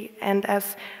speedy and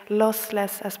as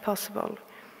lossless as possible?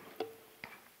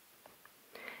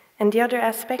 And the other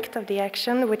aspect of the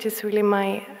action, which is really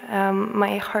my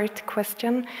heart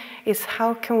question, is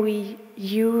how can we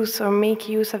use or make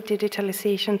use of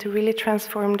digitalization to really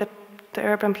transform the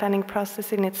urban planning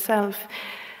process in itself?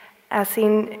 As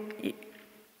in,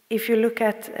 if you look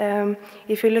at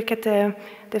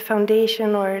the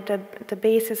foundation or the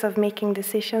basis of making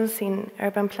decisions in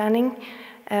urban planning,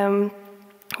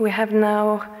 we have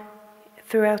now,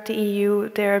 throughout the EU,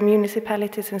 there are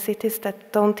municipalities and cities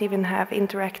that don't even have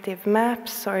interactive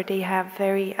maps, or they have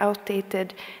very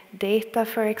outdated data,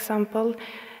 for example.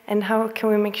 And how can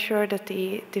we make sure that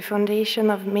the foundation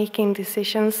of making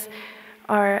decisions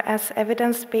are as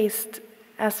evidence-based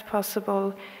as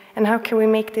possible? And how can we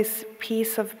make this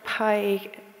piece of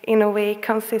pie, in a way,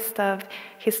 consist of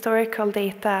historical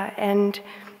data and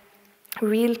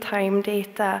real-time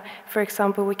data? For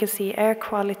example, we can see air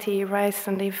quality rise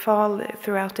and they fall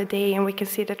throughout the day, and we can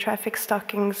see the traffic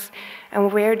stockings,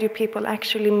 and where do people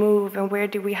actually move, and where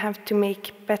do we have to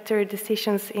make better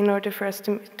decisions in order for us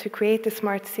to create a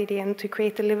smart city and to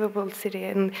create a livable city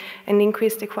and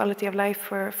increase the quality of life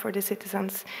for the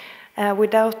citizens,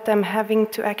 without them having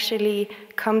to actually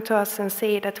come to us and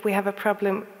say that we have a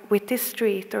problem with this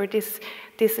street or this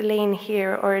lane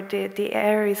here, or the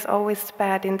air is always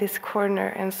bad in this corner,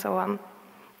 and so on.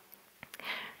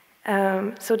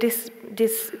 So this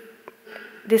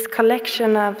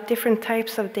collection of different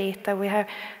types of data, we have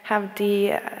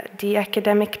the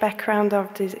academic background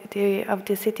of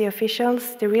the city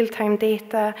officials, the real-time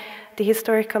data, the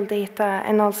historical data,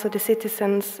 and also the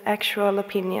citizens' actual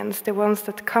opinions, the ones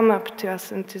that come up to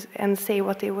us and say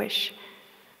what they wish.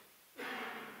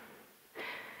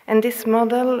 And this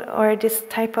model, or this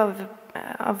type of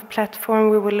platform,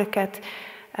 we will look at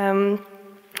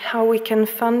how we can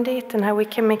fund it and how we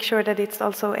can make sure that it's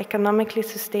also economically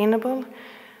sustainable.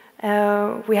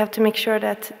 We have to make sure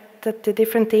that the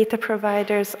different data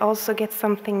providers also get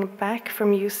something back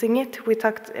from using it. You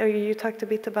talked a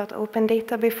bit about open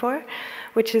data before,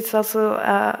 which is also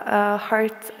a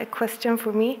hard question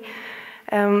for me.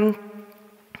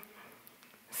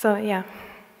 So yeah.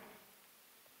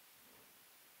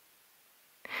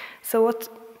 So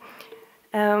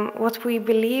what we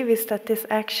believe is that this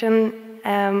action,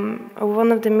 or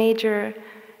one of the major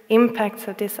impacts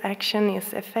of this action,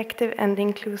 is effective and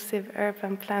inclusive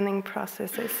urban planning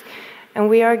processes. And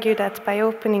we argue that by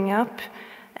opening up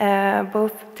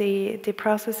both the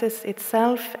processes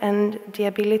itself and the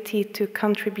ability to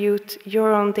contribute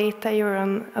your own data, your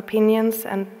own opinions,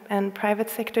 and private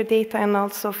sector data, and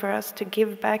also for us to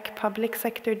give back public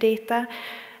sector data,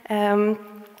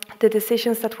 the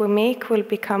decisions that we make will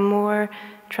become more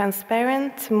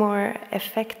transparent, more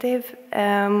effective,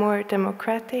 more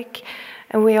democratic,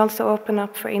 and we also open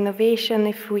up for innovation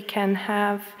if we can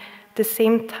have the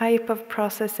same type of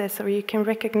processes, or you can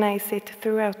recognize it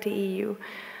throughout the EU.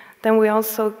 Then we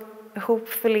also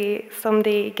hopefully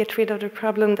someday get rid of the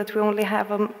problem that we only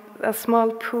have a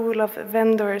small pool of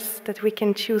vendors that we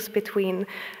can choose between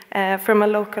from a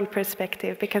local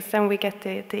perspective, because then we get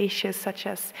the issues such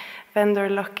as vendor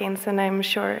lock-ins, and I'm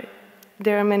sure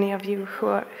there are many of you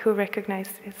who recognize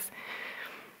this.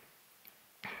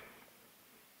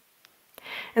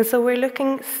 And so we're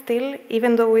looking still,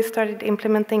 even though we started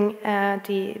implementing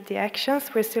the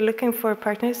actions, we're still looking for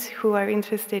partners who are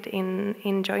interested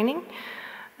in joining.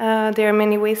 There are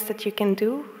many ways that you can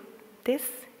do this.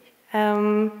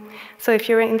 So if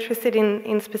you're interested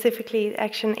in specifically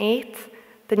Action 8,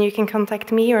 then you can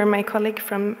contact me or my colleague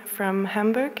from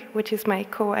Hamburg, which is my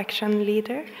co-action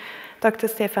leader, Dr.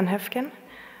 Stefan Höfgen.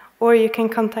 Or you can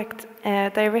contact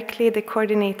directly the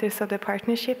coordinators of the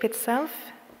partnership itself,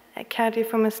 Kadi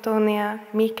from Estonia,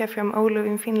 Mika from Oulu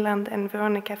in Finland, and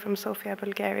Veronica from Sofia,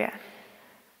 Bulgaria.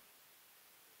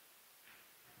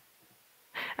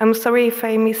 I'm sorry if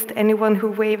I missed anyone who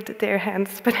waved their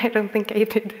hands, but I don't think I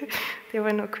did. There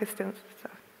were no questions. So.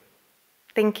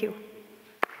 Thank you.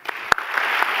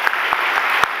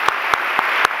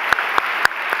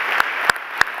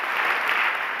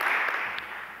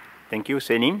 Thank you,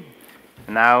 Celine.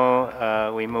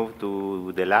 Now we move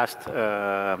to the last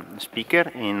speaker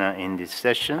in this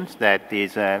session, that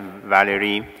is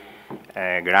Valrie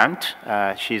Grant.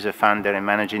 She's a founder and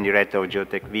managing director of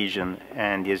Geotech Vision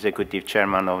and the executive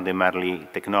chairman of the Marly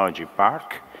Technology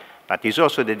Park, but is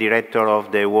also the director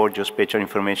of the World Geospatial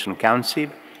Information Council,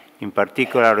 in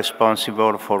particular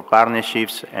responsible for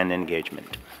partnerships and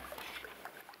engagement.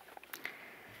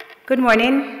 Good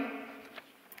morning.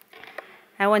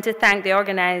 I want to thank the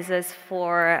organizers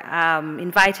for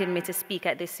inviting me to speak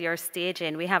at this year's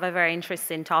staging. We have a very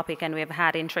interesting topic, and we've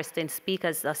had interesting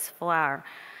speakers thus far.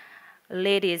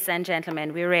 Ladies and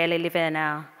gentlemen, we really live in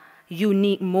a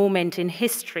unique moment in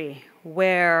history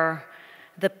where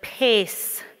the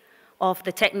pace of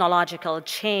the technological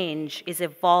change is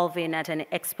evolving at an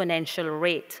exponential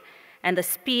rate, and the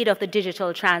speed of the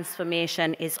digital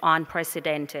transformation is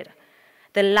unprecedented.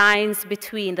 The lines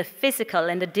between the physical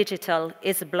and the digital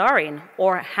is blurring,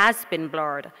 or has been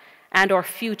blurred, and our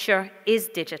future is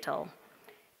digital.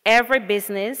 Every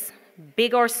business,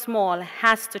 big or small,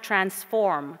 has to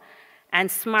transform, and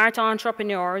smart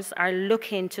entrepreneurs are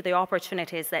looking to the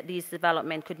opportunities that these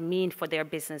developments could mean for their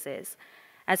businesses,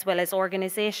 as well as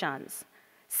organizations.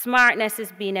 Smartness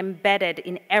is being embedded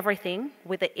in everything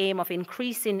with the aim of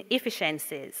increasing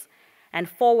efficiencies, and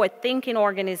forward-thinking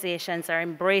organizations are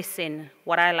embracing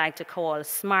what I like to call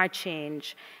smart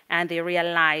change, and they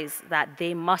realize that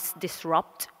they must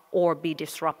disrupt or be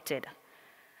disrupted.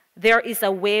 There is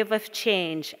a wave of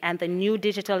change, and the new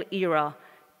digital era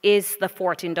is the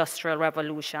fourth industrial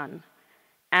revolution.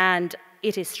 And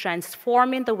it is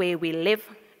transforming the way we live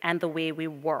and the way we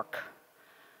work.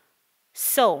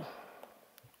 So,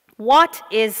 what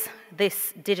is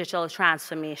this digital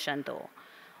transformation, though?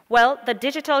 Well, the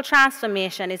digital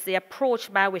transformation is the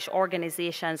approach by which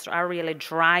organizations are really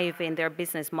driving their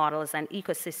business models and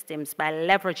ecosystems by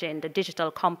leveraging the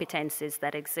digital competencies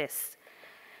that exist.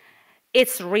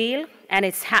 It's real, and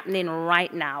it's happening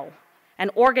right now. And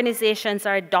organizations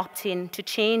are adopting to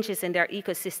changes in their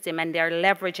ecosystem, and they're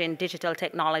leveraging digital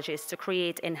technologies to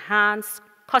create enhanced,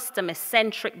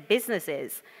 customer-centric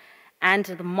businesses and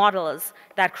the models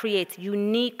that create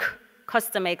unique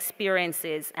customer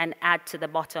experiences and add to the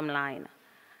bottom line.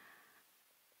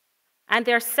 And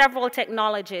there are several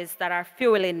technologies that are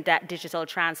fueling that digital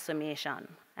transformation.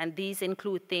 And these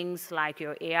include things like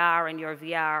your AR and your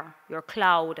VR, your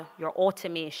cloud, your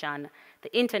automation,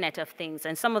 the Internet of Things,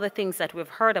 and some of the things that we've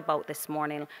heard about this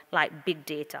morning, like big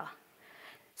data.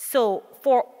 So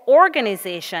for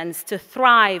organizations to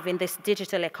thrive in this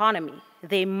digital economy,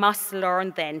 they must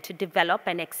learn then to develop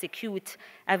and execute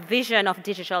a vision of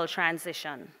digital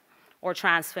transition or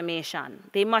transformation.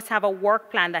 They must have a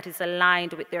work plan that is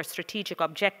aligned with their strategic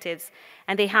objectives,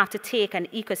 and they have to take an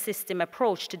ecosystem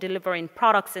approach to delivering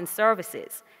products and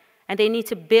services. And they need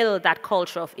to build that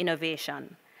culture of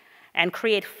innovation and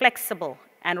create flexible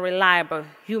and reliable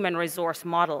human resource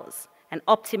models and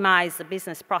optimize the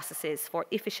business processes for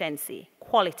efficiency,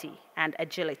 quality, and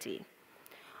agility.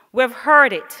 We've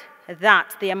heard it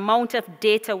that the amount of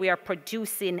data we are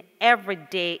producing every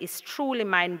day is truly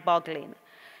mind-boggling.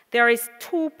 There is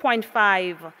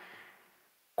 2.5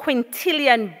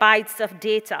 quintillion bytes of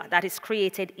data that is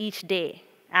created each day.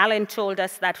 Alan told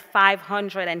us that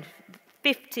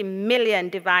 550 million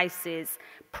devices,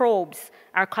 probes,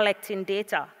 are collecting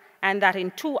data, and that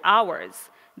in 2 hours,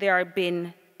 there have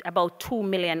been about 2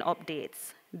 million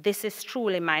updates. This is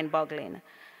truly mind-boggling.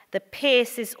 The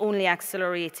pace is only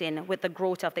accelerating with the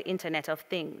growth of the Internet of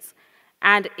Things.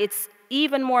 And it's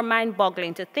even more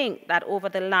mind-boggling to think that over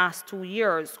the last 2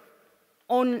 years,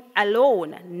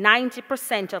 alone,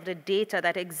 90% of the data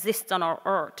that exists on our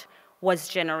Earth was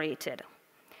generated.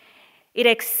 It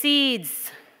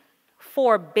exceeds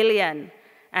 4 billion,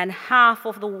 and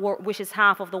which is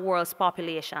half of the world's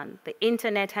population. The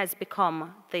internet has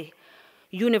become the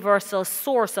universal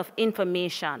source of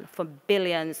information for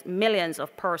millions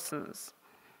of persons.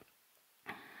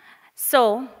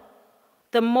 So,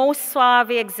 the most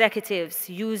savvy executives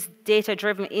use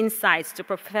data-driven insights to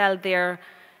propel their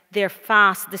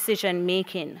fast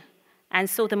decision-making. And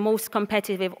so the most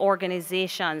competitive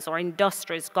organizations or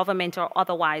industries, government or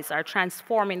otherwise, are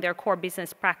transforming their core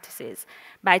business practices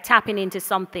by tapping into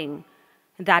something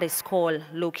that is called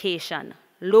location.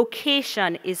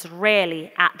 Location is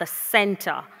really at the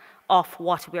center of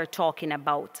what we're talking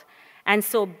about. And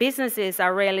so businesses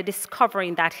are really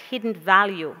discovering that hidden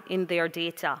value in their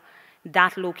data,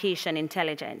 that location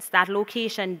intelligence, that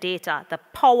location data, the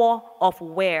power of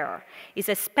where is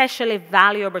especially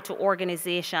valuable to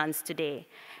organizations today.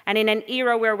 And in an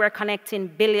era where we're connecting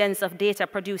billions of data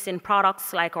producing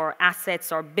products like our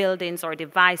assets or buildings or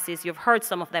devices, you've heard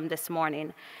some of them this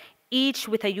morning, each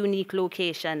with a unique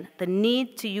location, the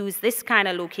need to use this kind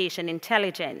of location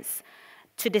intelligence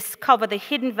to discover the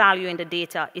hidden value in the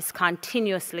data is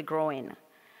continuously growing.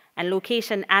 And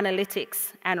location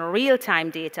analytics and real-time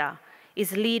data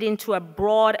is leading to a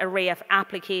broad array of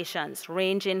applications,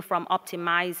 ranging from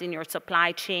optimizing your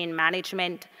supply chain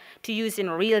management to using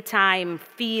real-time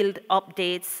field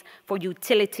updates for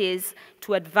utilities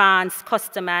to advanced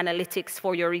customer analytics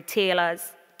for your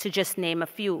retailers, to just name a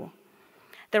few.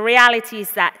 The reality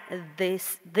is that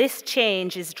this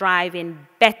change is driving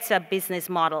better business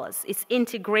models. It's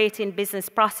integrating business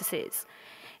processes.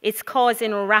 It's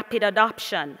causing rapid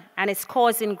adoption, and it's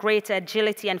causing greater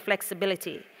agility and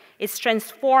flexibility. It's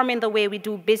transforming the way we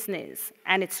do business,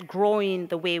 and it's growing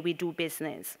the way we do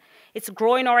business. It's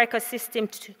growing our ecosystem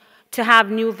to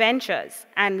have new ventures,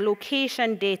 and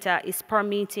location data is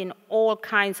permeating all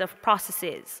kinds of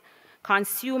processes.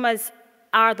 Consumers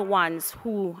are the ones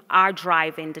who are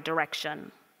driving the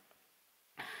direction.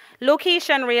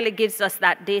 Location really gives us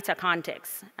that data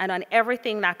context, and on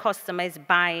everything that customers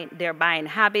buying, their buying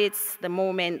habits, the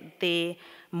moment they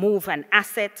move an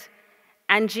asset.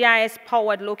 And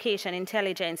GIS-powered location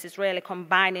intelligence is really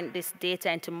combining this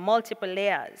data into multiple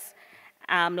layers,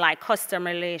 like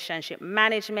customer relationship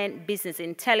management, business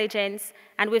intelligence,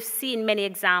 and we've seen many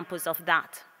examples of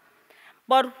that.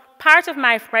 But part of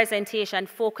my presentation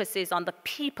focuses on the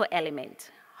people element.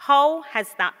 How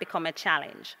has that become a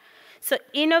challenge? So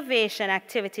innovation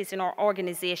activities in our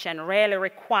organization really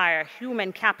require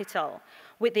human capital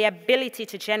with the ability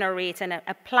to generate and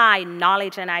apply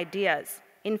knowledge and ideas.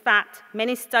 In fact,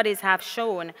 many studies have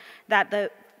shown that the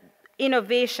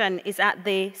innovation is at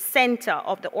the center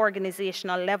of the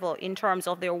organizational level in terms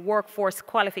of their workforce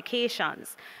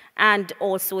qualifications and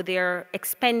also their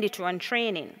expenditure on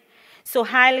training. So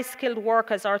highly skilled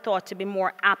workers are thought to be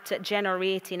more apt at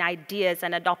generating ideas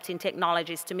and adopting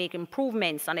technologies to make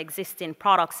improvements on existing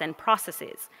products and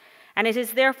processes. And it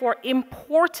is therefore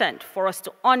important for us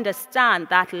to understand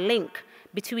that link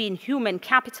between human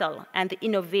capital and the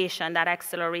innovation that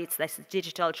accelerates this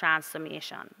digital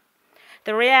transformation.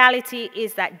 The reality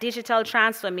is that digital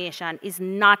transformation is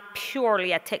not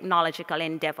purely a technological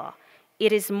endeavor.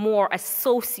 It is more a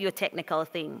socio-technical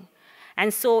thing.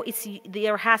 And so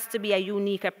there has to be a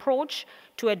unique approach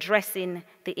to addressing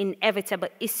the inevitable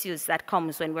issues that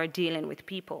comes when we're dealing with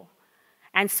people.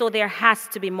 And so there has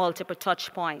to be multiple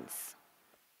touch points.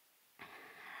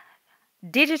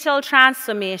 Digital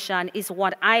transformation is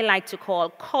what I like to call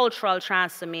cultural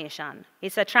transformation.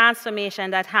 It's a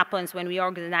transformation that happens when we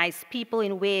organize people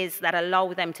in ways that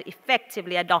allow them to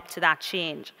effectively adapt to that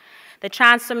change. The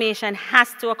transformation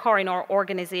has to occur in our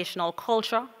organizational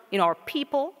culture, in our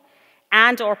people,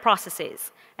 and our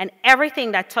processes, and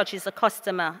everything that touches the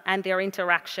customer and their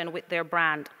interaction with their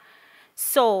brand.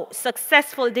 So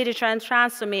successful digital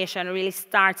transformation really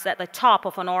starts at the top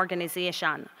of an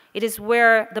organization. It is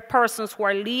where the persons who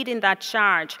are leading that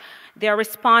charge, they're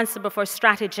responsible for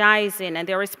strategizing, and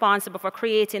they're responsible for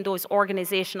creating those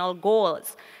organizational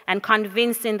goals and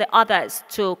convincing the others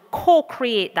to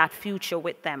co-create that future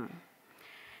with them.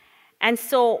 And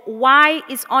so why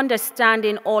is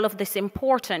understanding all of this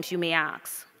important, you may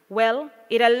ask? Well,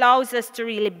 it allows us to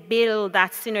really build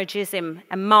that synergism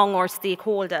among our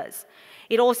stakeholders.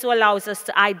 It also allows us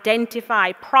to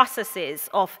identify processes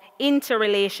of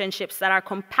interrelationships that are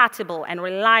compatible and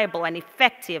reliable and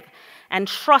effective and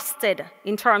trusted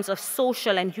in terms of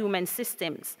social and human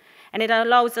systems. And it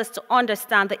allows us to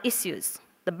understand the issues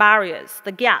the barriers,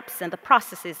 the gaps, and the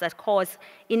processes that cause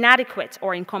inadequate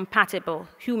or incompatible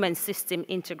human system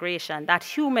integration, that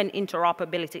human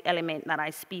interoperability element that I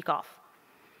speak of.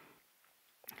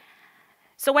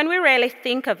 So when we really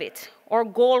think of it, our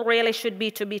goal really should be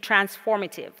to be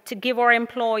transformative, to give our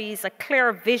employees a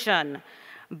clear vision,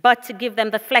 but to give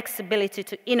them the flexibility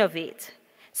to innovate.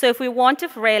 So if we want to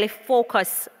really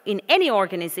focus in any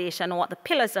organization on what the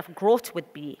pillars of growth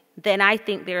would be, then I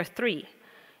think there are three: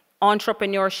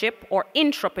 entrepreneurship or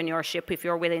intrapreneurship if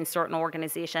you're within certain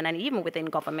organization and even within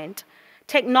government,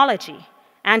 technology,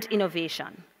 and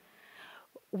innovation.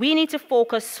 We need to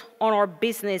focus on our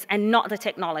business and not the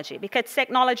technology, because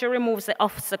technology removes the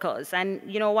obstacles and,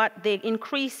 you know what, they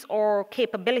increase our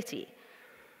capability.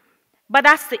 But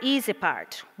that's the easy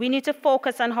part. We need to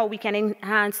focus on how we can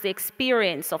enhance the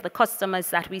experience of the customers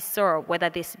that we serve, whether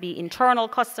this be internal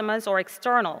customers or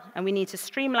external, and we need to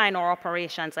streamline our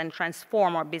operations and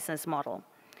transform our business model.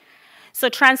 So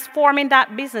transforming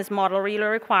that business model really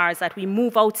requires that we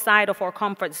move outside of our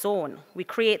comfort zone. We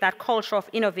create that culture of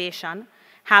innovation,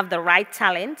 have the right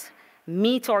talent,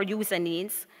 meet our user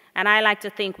needs, and I like to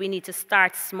think we need to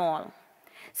start small.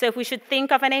 So if we should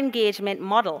think of an engagement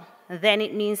model, then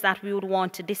it means that we would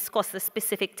want to discuss the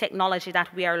specific technology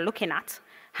that we are looking at,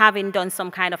 having done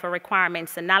some kind of a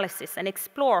requirements analysis, and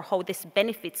explore how this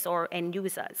benefits our end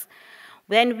users.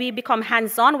 Then we become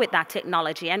hands-on with that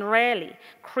technology and really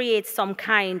create some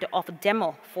kind of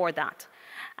demo for that,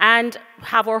 and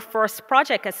have our first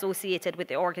project associated with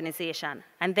the organization,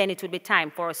 and then it will be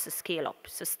time for us to scale up.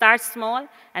 So start small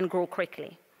and grow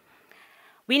quickly.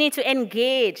 We need to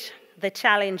engage the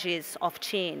challenges of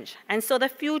change. And so the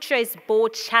future is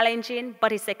both challenging,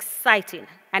 but it's exciting,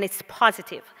 and it's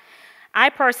positive. I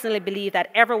personally believe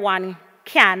that everyone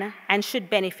can and should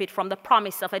benefit from the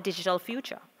promise of a digital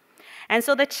future. And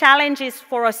so the challenge is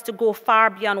for us to go far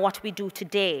beyond what we do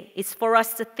today. It's for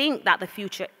us to think that the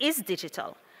future is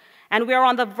digital. And we are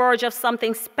on the verge of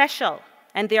something special,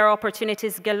 and there are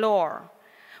opportunities galore.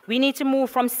 We need to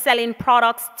move from selling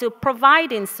products to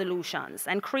providing solutions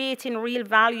and creating real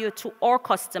value to our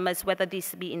customers, whether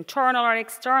this be internal or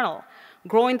external,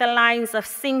 growing the lines of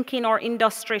syncing our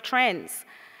industry trends,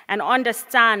 and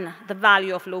understand the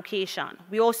value of location.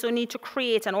 We also need to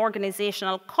create an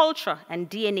organizational culture and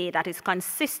DNA that is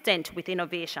consistent with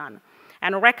innovation,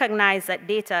 and recognize that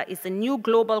data is the new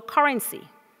global currency,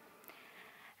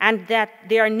 and that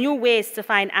there are new ways to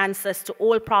find answers to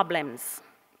all problems.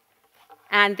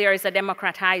 And there is a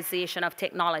democratization of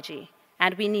technology,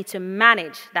 and we need to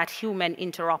manage that human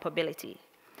interoperability.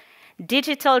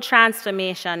 Digital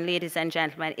transformation, ladies and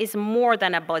gentlemen, is more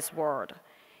than a buzzword.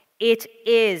 It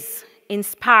is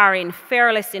inspiring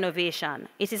fearless innovation.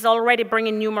 It is already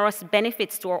bringing numerous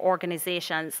benefits to our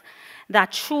organizations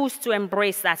that choose to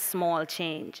embrace that small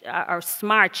change, or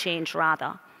smart change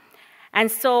rather.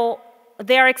 And so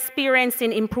they're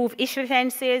experiencing improved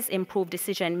efficiencies, improved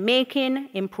decision-making,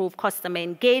 improved customer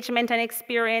engagement and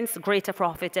experience, greater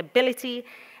profitability,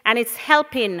 and it's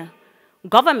helping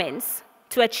governments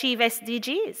to achieve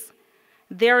SDGs.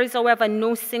 There is, however,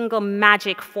 no single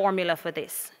magic formula for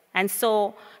this. And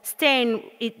so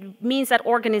it means that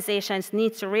organizations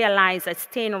need to realize that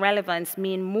staying relevant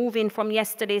means moving from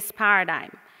yesterday's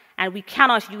paradigm, and we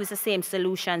cannot use the same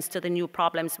solutions to the new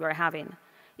problems we're having.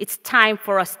 It's time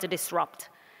for us to disrupt,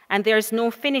 and there's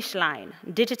no finish line.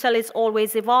 Digital is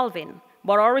always evolving,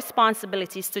 but our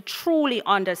responsibility is to truly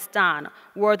understand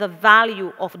where the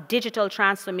value of digital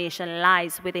transformation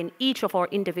lies within each of our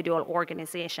individual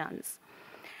organizations.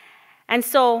 And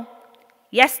so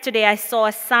yesterday I saw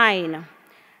a sign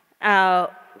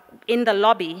in the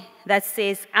lobby that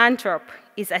says Antwerp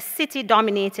is a city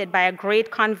dominated by a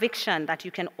great conviction that you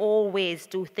can always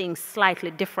do things slightly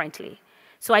differently.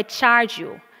 So I charge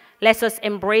you, let us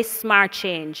embrace smart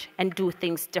change and do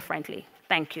things differently.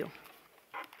 Thank you.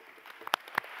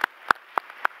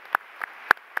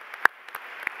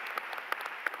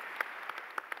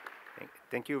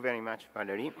 Thank you very much,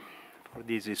 Valrie, for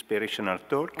this inspirational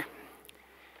talk.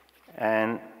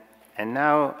 And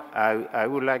now I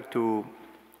would like to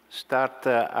start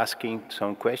asking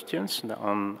some questions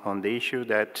on the issue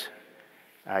that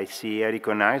I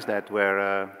recognize that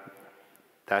were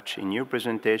touched in your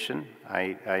presentation.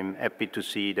 I'm happy to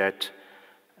see that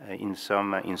in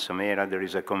some area there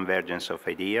is a convergence of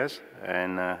ideas,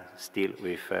 and still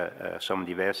with some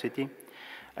diversity.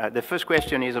 The first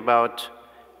question is about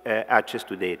access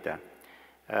to data.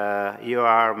 You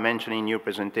are mentioning in your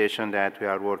presentation that we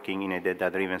are working in a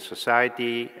data-driven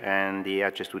society, and the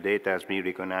access to data has been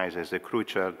recognized as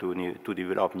crucial to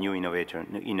develop new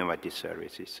innovative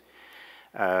services.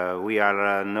 We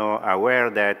are now aware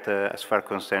that as far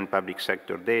concerns public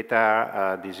sector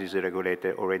data, this is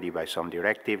regulated already by some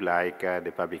directive, like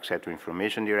the Public Sector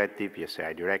Information Directive,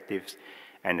 PSI directives,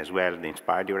 and as well the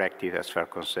INSPIRE directive as far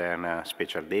concerns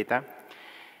spatial data.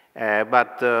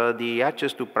 But the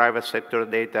access to private sector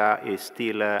data is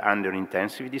still under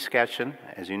intensive discussion.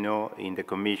 As you know, in the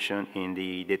Commission, in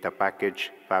the data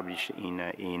package published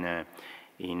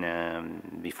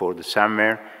before the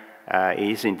summer,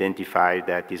 is identified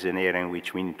that is an area in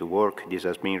which we need to work. This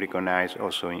has been recognized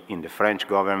also in the French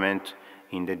government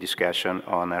in the discussion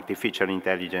on artificial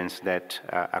intelligence, that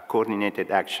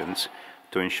coordinated actions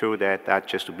to ensure that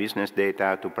access to business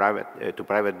data, to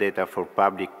private data for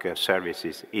public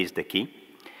services is the key.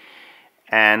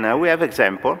 And we have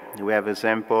example. We have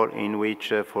example in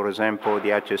which, for example,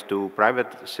 the access to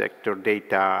private sector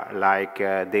data, like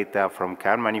data from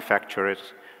car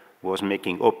manufacturers, was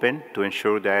making open to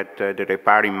ensure that the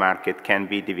repairing market can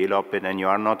be developed and you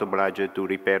are not obliged to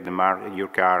repair your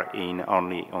car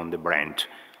only on the brand,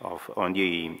 on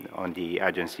the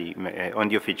agency, on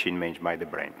the official managed by the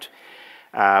brand.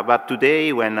 But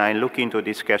today, when I look into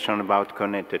discussion about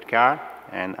connected car,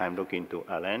 and I'm looking to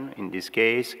Alain in this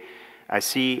case, I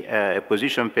see a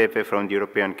position paper from the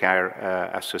European Car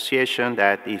Association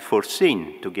that is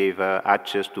foreseen to give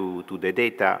access to the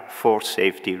data for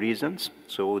safety reasons.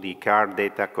 So the car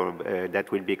data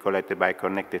that will be collected by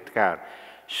connected car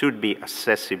should be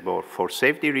accessible for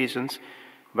safety reasons,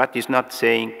 but it's not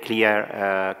saying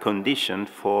clear condition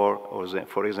for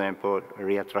example,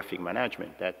 real traffic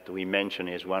management that we mentioned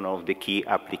is one of the key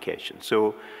applications.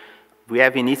 So we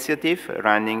have initiative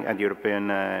running at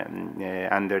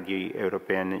under the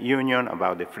European Union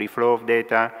about the free flow of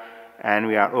data, and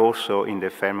we are also in the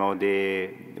frame of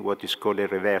what is called a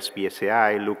reverse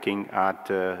PSAI, looking at,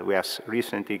 we have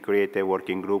recently created a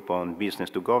working group on business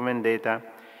to government data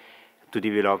to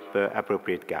develop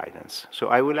appropriate guidance. So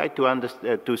I would like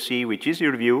to see which is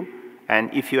your view,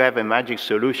 and if you have a magic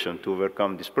solution to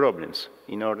overcome these problems,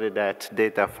 in order that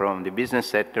data from the business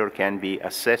sector can be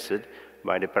assessed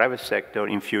by the private sector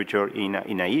in future in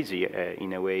a easy,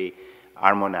 in a way,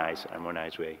 harmonized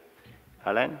way.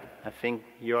 Alain, I think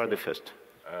you are the first.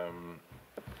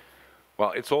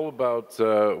 Well, it's all about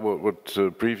what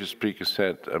previous speaker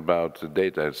said about the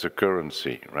data. It's a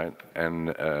currency, right?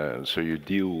 And so you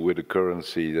deal with a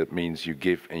currency, that means you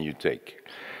give and you take.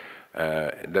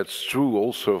 That's true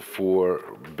also for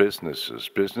businesses.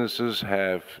 Businesses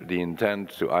have the intent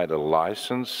to either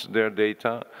license their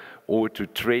data or to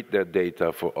trade their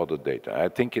data for other data. I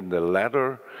think in the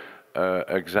latter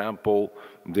example,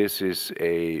 this is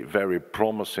a very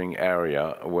promising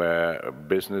area where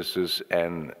businesses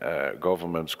and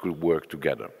governments could work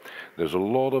together. There's a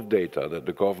lot of data that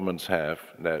the governments have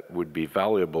that would be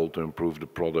valuable to improve the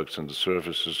products and the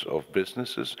services of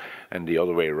businesses, and the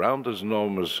other way around, there's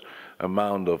enormous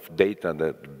amount of data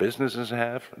that businesses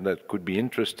have that could be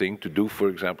interesting to do, for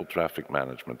example, traffic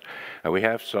management. And we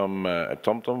have some, at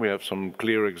TomTom, we have some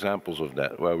clear examples of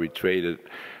that, where we traded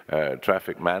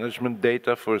traffic management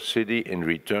data for a city. In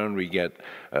return, we get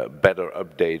better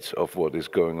updates of what is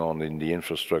going on in the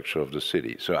infrastructure of the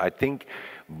city. So I think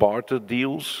barter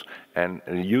deals and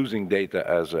using data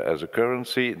as a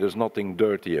currency, there's nothing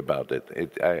dirty about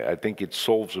it. I think it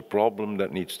solves a problem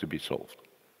that needs to be solved.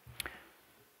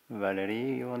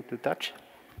 Valrie, you want to touch?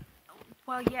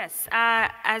 Well, yes.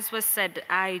 As was said,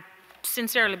 I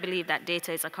sincerely believe that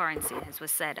data is a currency, as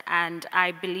was said, and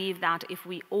I believe that if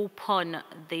we open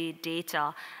the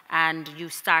data and you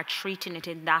start treating it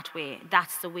in that way,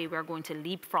 that's the way we're going to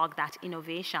leapfrog that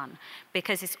innovation,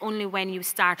 because it's only when you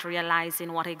start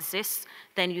realizing what exists,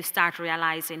 then you start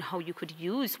realizing how you could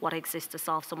use what exists to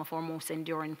solve some of our most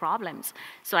enduring problems.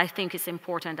 So I think it's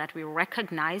important that we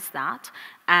recognize that,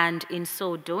 and in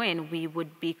so doing, we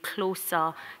would be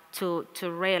closer to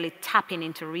really tapping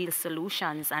into real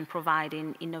solutions and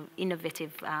providing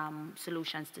innovative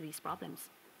solutions to these problems.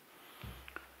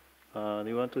 Do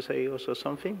you want to say also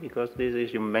something? Because this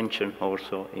is, you mentioned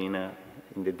also in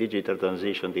the digital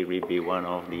transition, there will be one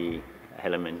of the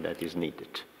elements that is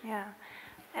needed. Yeah,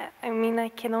 I mean, I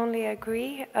can only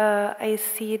agree. I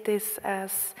see this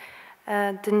as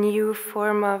the new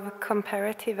form of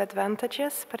comparative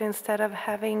advantages, but instead of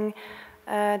having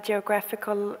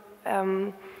geographical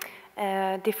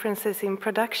differences in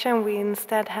production, we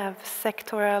instead have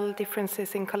sectoral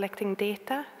differences in collecting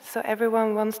data. So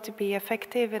everyone wants to be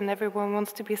effective and everyone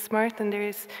wants to be smart, and there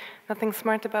is nothing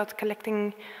smart about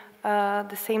collecting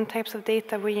the same types of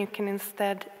data where you can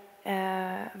instead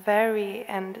vary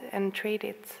and trade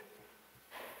it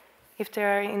if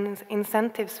there are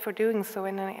incentives for doing so,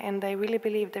 and I really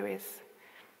believe there is.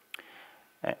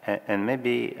 And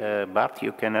maybe, Bart,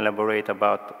 you can elaborate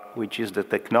about which is the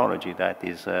technology that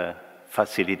is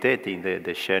facilitating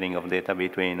the sharing of data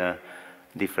between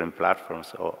different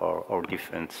platforms or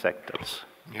different sectors.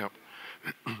 Yeah.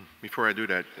 Before I do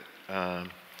that,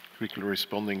 quickly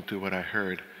responding to what I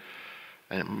heard,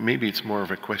 and maybe it's more of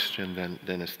a question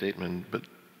than a statement, but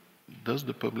does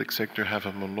the public sector have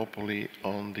a monopoly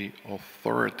on the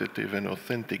authoritative and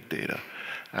authentic data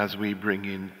as we bring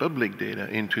in public data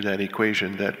into that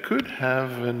equation that could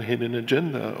have a hidden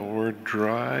agenda or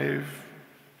drive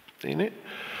in it?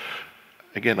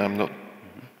 Again, I'm not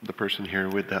the person here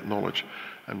with that knowledge.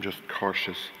 I'm just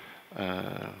cautious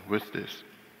with this.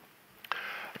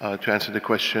 To answer the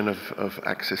question of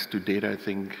access to data, I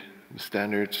think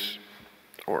standards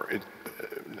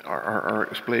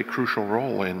play a crucial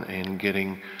role in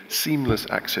getting seamless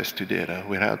access to data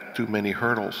without too many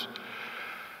hurdles.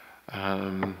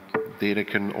 Data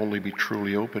can only be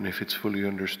truly open if it's fully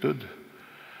understood.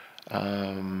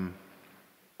 Looking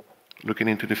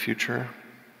into the future,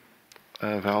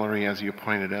 Valrie, as you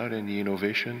pointed out, in the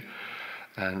innovation,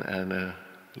 and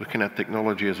looking at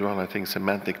technology as well, I think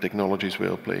semantic technologies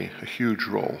will play a huge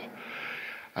role.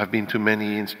 I've been to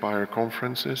many Inspire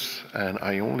conferences, and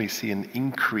I only see an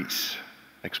increase,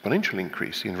 exponential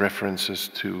increase, in references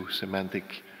to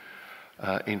semantic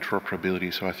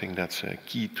interoperability. So I think that's a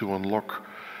key to unlock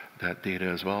that data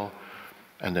as well.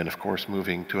 And then, of course,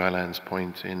 moving to Alain's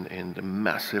point in the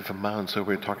massive amounts. So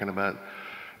we're talking about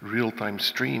real-time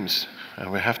streams,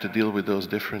 and we have to deal with those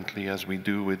differently as we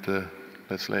do with the,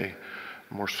 let's say,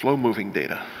 more slow-moving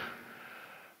data.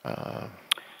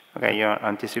 Okay, you're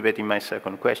anticipating my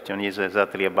second question is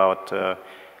exactly about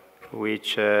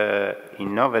which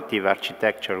innovative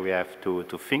architecture we have to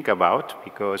think about,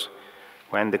 because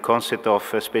when the concept of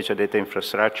spatial data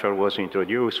infrastructure was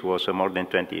introduced was more than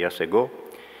 20 years ago.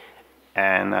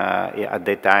 And at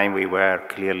that time, we were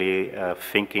clearly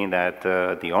thinking that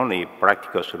the only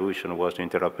practical solution was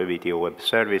interoperability of web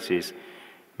services.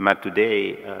 But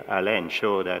today, Alain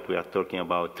showed that we are talking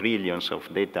about trillions of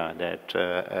data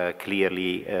that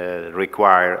clearly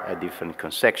require a different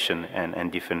conception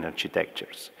and different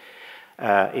architectures.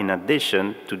 In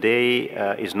addition, today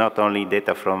is not only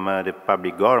data from the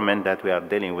public government that we are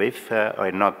dealing with,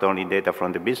 or not only data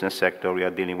from the business sector, we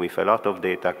are dealing with a lot of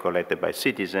data collected by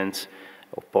citizens,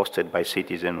 or posted by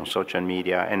citizens on social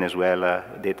media, and as well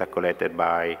data collected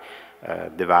by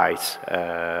device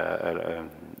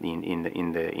in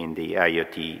the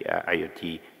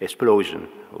IoT explosion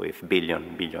with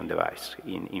billion devices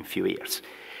in few years.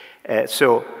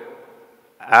 So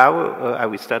I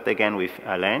will start again with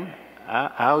Alain.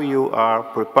 How you are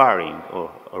preparing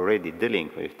or already dealing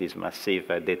with these massive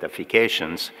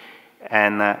datafications,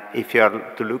 and if you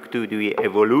are to look to the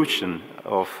evolution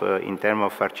of in terms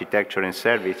of architecture and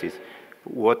services,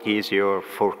 what is your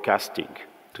forecasting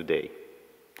today?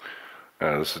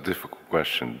 That's a difficult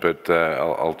question, but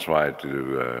I'll try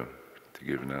to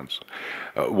give an answer.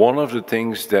 One of the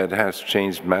things that has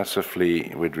changed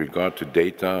massively with regard to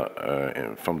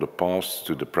data from the past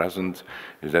to the present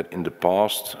is that in the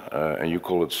past, and you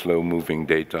call it slow-moving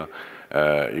data,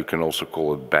 you can also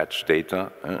call it batch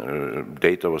data.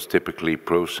 Data was typically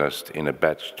processed in a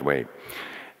batched way.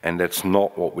 And that's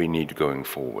not what we need going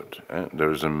forward.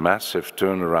 There is a massive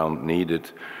turnaround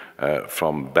needed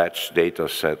from batch data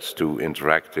sets to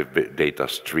interactive data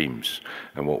streams.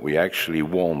 And what we actually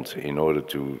want in order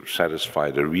to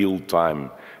satisfy the real-time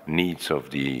needs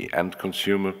of the end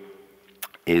consumer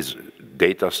is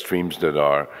data streams that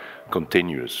are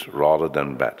continuous rather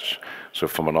than batch. So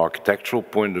from an architectural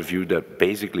point of view, that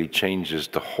basically changes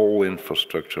the whole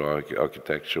infrastructure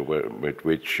architecture with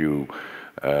which you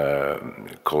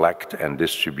collect and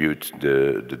distribute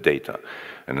the data.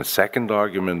 And the second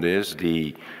argument is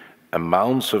the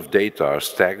amounts of data are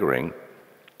staggering.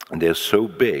 They're so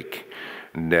big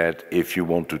that if you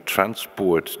want to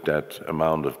transport that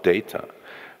amount of data,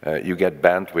 you get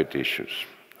bandwidth issues.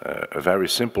 A very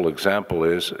simple example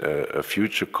is a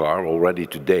future car already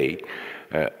today.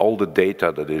 All the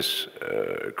data that is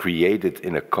created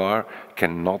in a car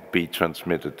cannot be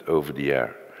transmitted over the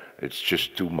air. It's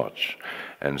just too much.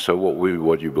 And so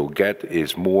what you will get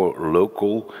is more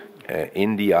local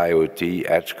in the IoT,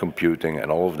 edge computing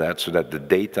and all of that, so that the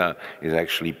data is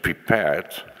actually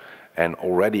prepared and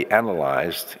already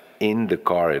analyzed in the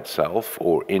car itself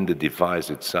or in the device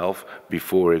itself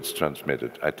before it's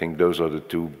transmitted. I think those are the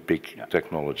two big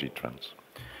technology trends.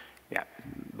 Yeah,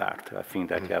 Bart, I think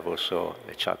that you have also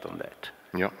a chat on that.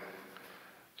 Yeah.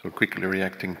 So quickly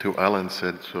reacting to Alan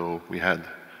said, so we had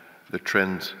the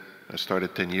trend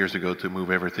started 10 years ago to move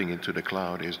everything into the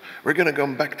cloud is, we're going to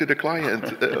come back to the client.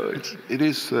 It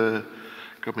is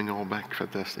coming all back,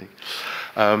 fantastic.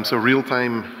 So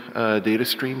real-time data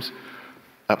streams,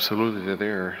 absolutely they're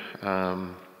there.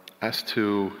 As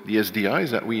to the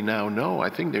SDIs that we now know, I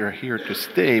think they're here to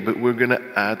stay, but we're going to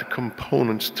add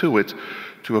components to it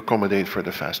to accommodate for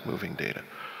the fast-moving data.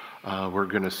 We're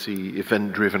going to see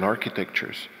event-driven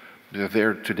architectures. They're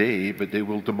there today, but they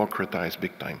will democratize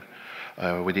big time.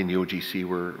 Within the OGC,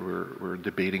 we're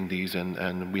debating these,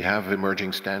 and we have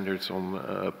emerging standards on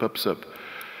PubSub,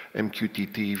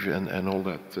 MQTT, and all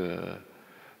that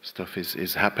stuff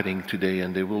is happening today,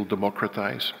 and they will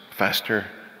democratize faster,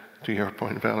 to your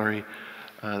point, Valrie,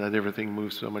 that everything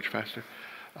moves so much faster.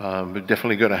 But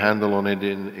definitely got a handle on it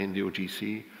in the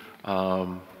OGC.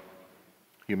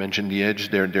 You mentioned the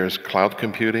edge. There's cloud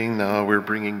computing. Now we're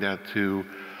bringing that to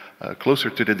closer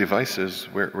to the devices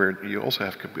where you also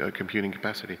have computing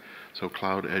capacity. So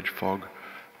cloud, edge, fog,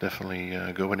 definitely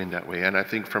going in that way. And I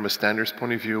think from a standards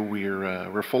point of view,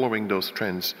 we're following those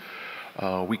trends.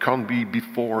 We can't be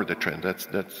before the trend.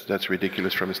 That's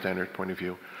ridiculous from a standard point of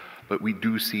view. But we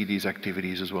do see these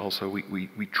activities as well. So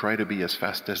we try to be as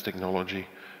fast as technology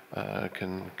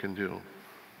can do.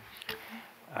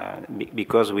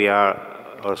 Because we are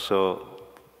also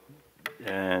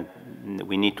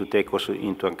we need to take also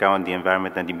into account the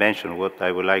environmental dimension. What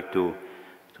I would like to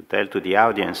tell to the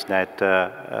audience that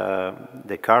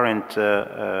the current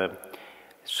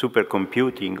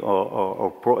supercomputing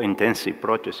or intensive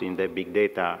processing that big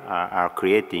data are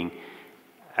creating,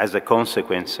 as a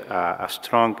consequence, a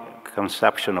strong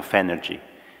consumption of energy.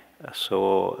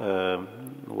 So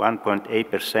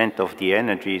 1.8% of the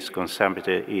energy is consumed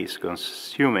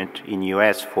in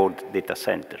US for data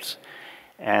centers.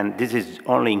 And this is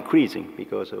only increasing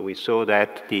because we saw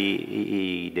that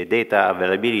the data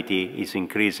availability is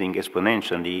increasing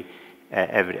exponentially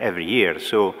every year.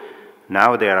 So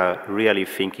now they are really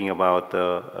thinking about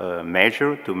a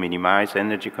measure to minimize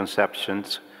energy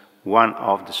consumptions. One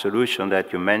of the solutions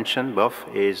that you mentioned, both,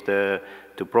 is to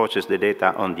process the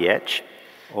data on the edge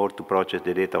or to process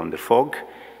the data on the fog,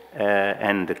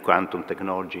 and the quantum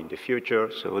technology in the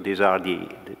future. So these are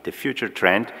the future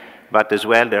trend. But as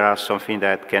well, there are something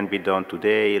that can be done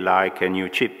today, like a new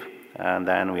chip. And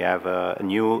then we have a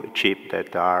new chip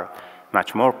that are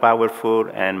much more powerful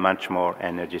and much more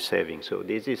energy saving. So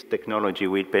this is technology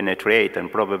will penetrate,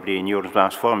 and probably in your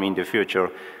transform in the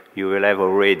future, you will have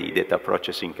already data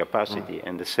processing capacity,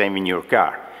 and the same in your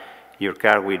car. Your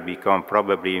car will become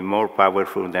probably more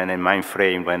powerful than a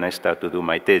mainframe when I start to do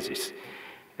my thesis.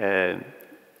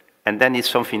 And then it's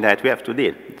something that we have to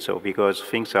deal. So because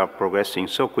things are progressing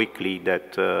so quickly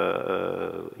that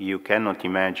you cannot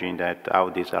imagine that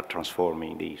how these are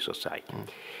transforming the society.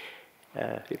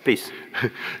 Please.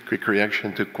 Quick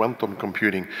reaction to quantum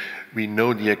computing. We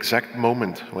know the exact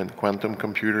moment when quantum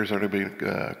computers are to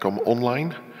become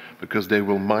online, because they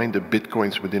will mine the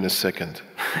bitcoins within a second.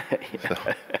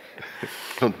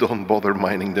 So don't bother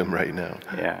mining them right now.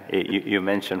 Yeah, you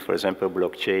mentioned, for example,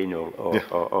 blockchain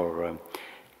or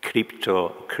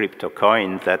crypto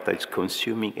coins that is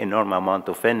consuming enormous amount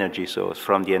of energy. So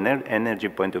from the energy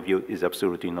point of view, is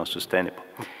absolutely not sustainable.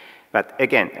 But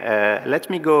again, let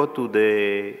me go to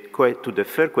the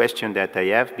third question that I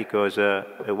have, because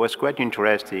it was quite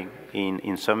interesting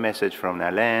in some message from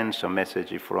Alain, some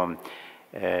message from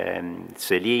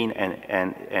Celine,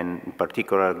 and in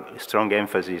particular, strong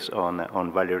emphasis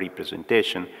on Valrie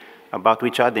presentation about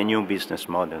which are the new business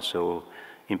models. So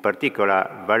in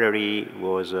particular, Valrie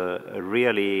was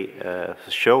really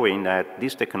showing that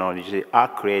these technologies are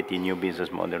creating new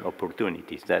business model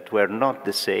opportunities that were not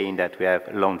the same that we have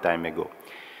a long time ago.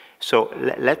 So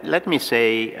let me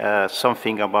say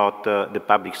something about the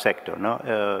public sector.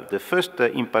 No? The first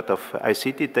impact of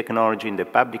ICT technology in the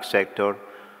public sector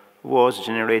was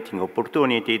generating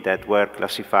opportunity that were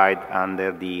classified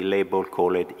under the label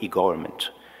called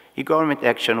e-government. E-government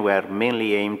action were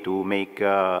mainly aimed to make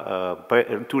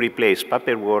to replace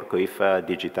paperwork with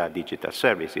digital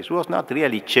services. It was not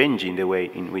really changing the way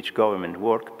in which government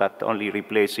worked, but only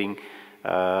replacing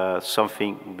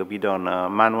something to be done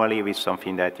manually with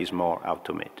something that is more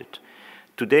automated.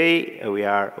 Today, we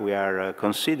are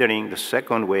considering the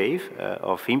second wave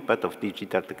of impact of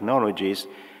digital technologies,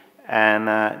 and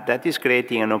that is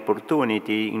creating an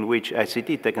opportunity in which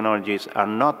ICT technologies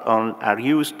are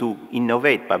used to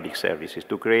innovate public services,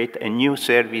 to create new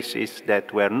services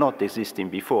that were not existing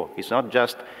before. It's not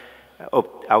just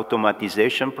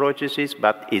automatization processes,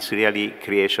 but it's really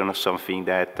creation of something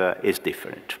that is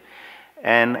different.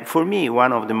 And for me,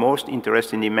 one of the most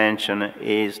interesting dimensions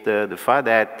is the fact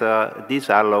that these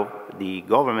allow the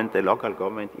government, the local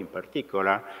government in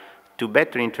particular, to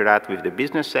better interact with the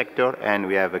business sector, and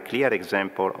we have a clear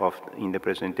example of in the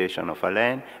presentation of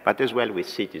Alain, but as well with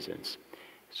citizens.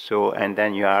 So, and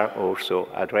then you are also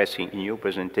addressing in your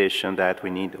presentation that we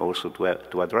need also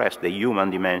to address the human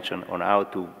dimension on how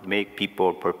to make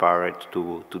people prepared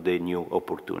to the new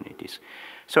opportunities.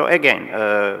 So again,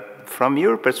 from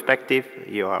your perspective,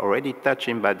 you are already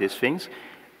touching by these things.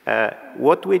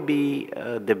 What would be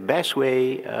the best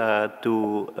way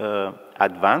to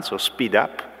advance or speed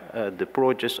up the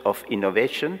process of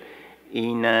innovation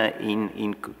and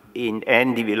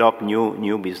develop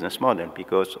new business model?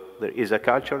 Because there is a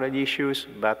cultural issues,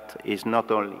 but it's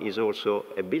not only, it's also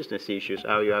a business issues,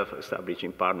 how you have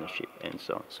establishing partnership and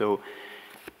so on. So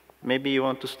maybe you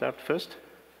want to start first,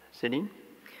 Celine?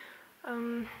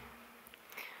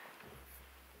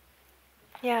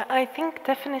 Yeah, I think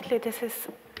definitely this is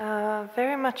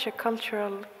very much a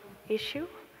cultural issue.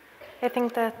 I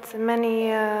think that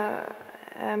many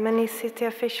city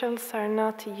officials are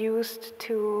not used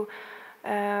to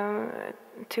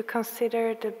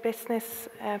consider the business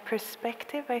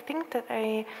perspective. I think that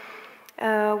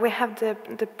we have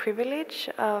the privilege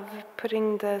of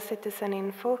putting the citizen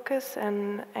in focus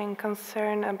and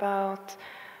concern about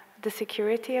the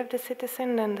security of the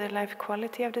citizen and the life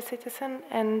quality of the citizen.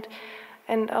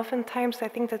 And oftentimes I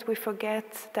think that we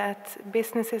forget that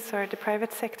businesses or the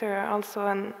private sector are also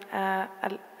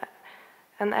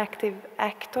an active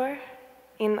actor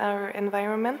in our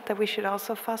environment that we should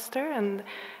also foster and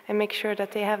make sure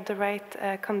that they have the right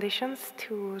conditions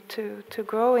to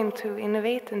grow and to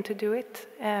innovate and to do it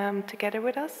together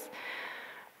with us.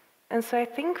 And so I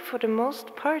think for the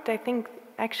most part, I think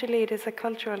actually it is a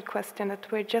cultural question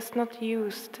that we're just not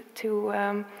used to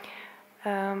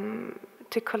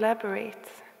collaborate.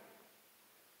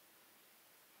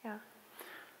 Yeah.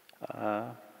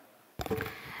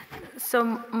 So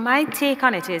my take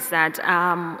on it is that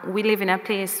we live in a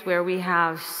place where we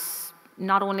have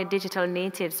not only digital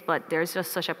natives, but there's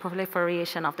just such a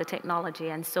proliferation of the technology.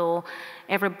 And so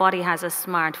everybody has a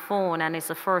smartphone, and it's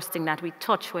the first thing that we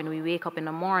touch when we wake up in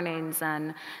the mornings,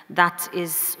 and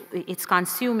it's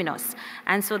consuming us.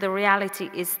 And so the reality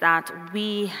is that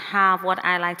we have what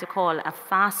I like to call a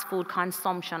fast food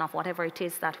consumption of whatever it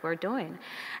is that we're doing.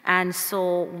 And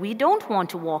so we don't want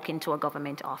to walk into a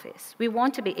government office. We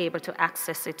want to be able to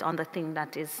access it on the thing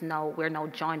that is we're now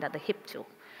joined at the hip to.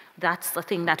 That's the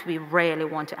thing that we really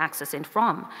want to access it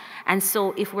from. And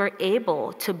so if we're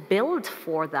able to build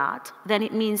for that, then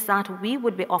it means that we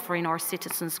would be offering our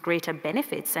citizens greater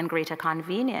benefits and greater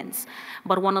convenience.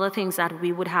 But one of the things that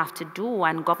we would have to do,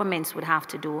 and governments would have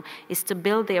to do, is to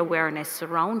build the awareness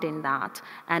surrounding that,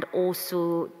 and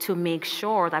also to make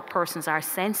sure that persons are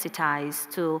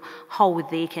sensitized to how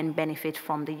they can benefit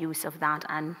from the use of that.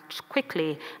 And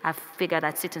quickly, I figure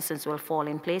that citizens will fall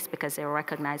in place because they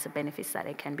recognize the benefits that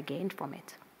they can be gained from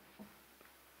it.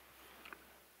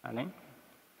 Alain?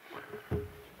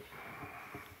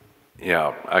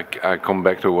 Yeah, I come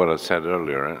back to what I said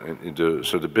earlier.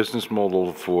 So the business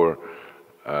model for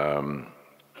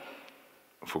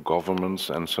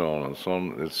governments and so on,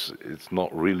 it's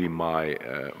not really my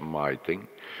thing.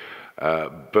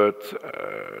 But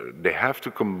they have to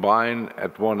combine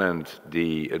at one end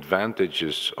the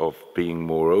advantages of being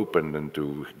more open and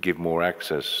to give more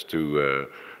access to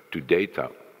data.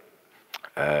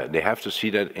 They have to see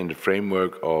that in the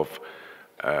framework of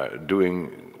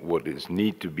doing what is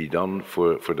need to be done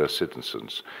for their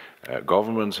citizens.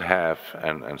 Governments have,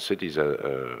 and cities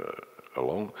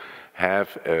alone,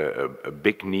 have a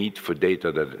big need for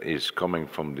data that is coming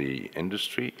from the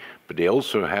industry, but they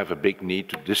also have a big need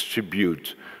to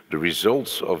distribute the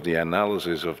results of the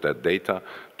analysis of that data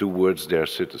towards their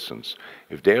citizens.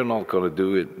 If they're not going to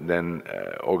do it, then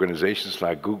organizations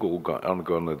like Google are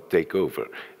going to take over.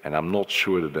 And I'm not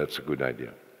sure that that's a good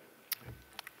idea.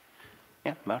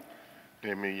 Yeah, Bart?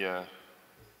 Let me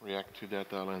react to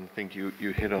that, Alain. I think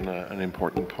you hit on an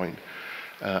important point.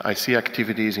 I see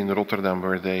activities in Rotterdam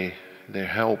where they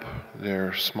help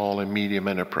their small and medium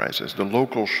enterprises, the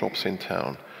local shops in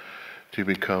town, to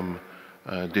become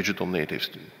digital natives.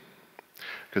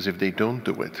 Because if they don't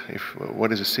do it,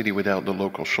 what is a city without the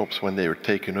local shops when they are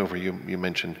taken over? You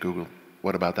mentioned Google.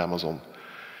 What about Amazon?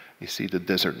 You see the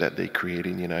desert that they create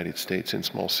in the United States in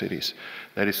small cities.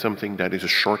 That is something that is a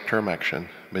short-term action,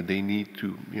 but they need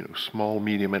to, small,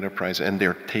 medium enterprise, and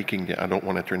they're taking, I don't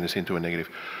want to turn this into a negative,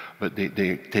 but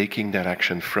they're taking that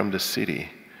action from the city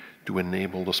to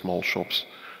enable the small shops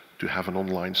to have an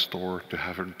online store, to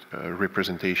have a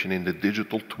representation in the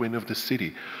digital twin of the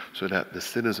city, so that the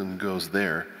citizen goes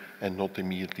there and not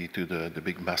immediately to the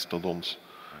big mastodons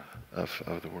of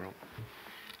the world.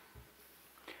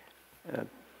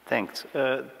 Thanks.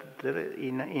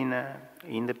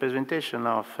 In the presentation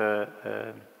of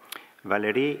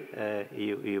Valrie,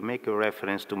 you make a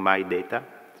reference to my data,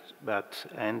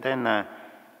 and then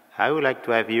I would like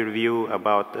to have your view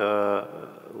about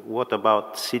what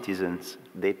about citizens'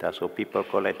 data, so people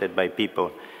collected by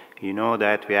people. You know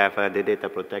that we have the data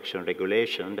protection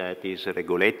regulation that is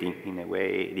regulating, in a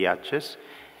way, the access.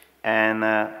 And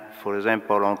for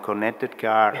example, on connected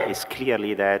car, it's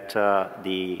clearly that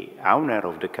the owner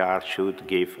of the car should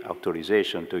give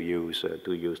authorization to use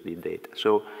the data.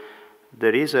 So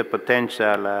there is a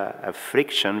potential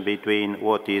friction between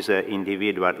what is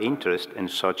individual interest and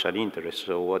social interest.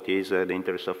 So what is the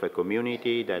interest of a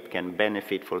community that can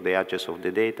benefit for the access of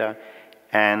the data,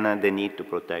 and the need to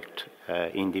protect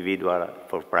individual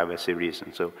for privacy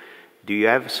reasons. So do you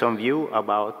have some view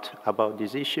about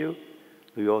this issue?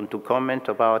 Do you want to comment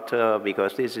about,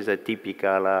 because this is a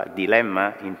typical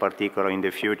dilemma, in particular in the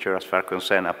future as far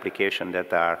concern applications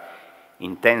that are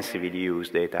intensively use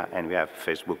data, and we have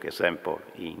Facebook example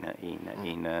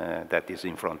that is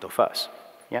in front of us.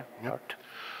 Yeah? Yep.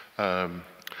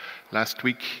 Last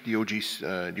week, the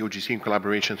OGC in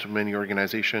collaboration with many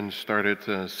organizations started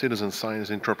a citizen science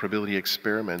interoperability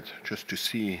experiment just to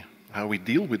see how we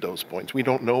deal with those points. We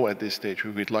don't know at this stage.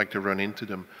 We'd like to run into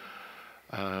them.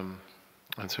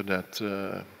 And so that,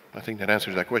 I think that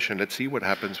answers that question. Let's see what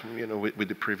happens, you know, with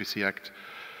the Privacy Act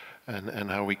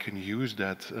and how we can use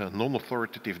that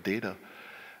non-authoritative data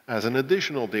as an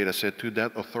additional data set to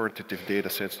that authoritative data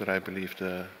sets that I believe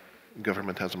the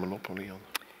government has a monopoly on.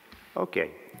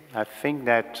 Okay, I think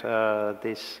that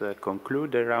this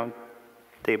concludes the round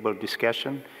table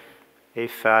discussion.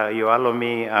 If you allow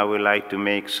me, I would like to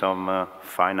make some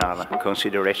final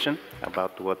consideration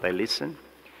about what I listened.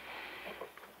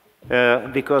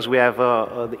 Because we have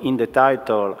in the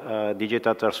title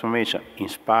Digital Transformation,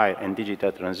 Inspire and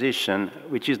Digital Transition,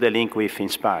 which is the link with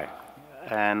Inspire.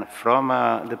 And from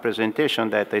the presentation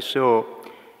that I saw,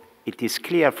 it is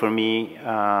clear for me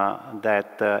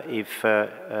that if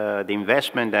the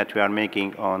investment that we are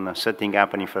making on setting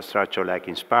up an infrastructure like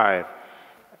Inspire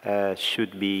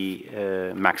should be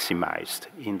maximized,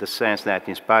 in the sense that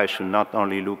Inspire should not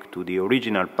only look to the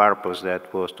original purpose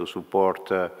that was to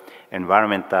support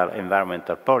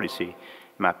environmental policy,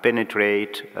 but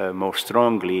penetrate more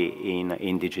strongly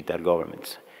in digital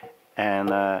governments. And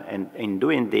in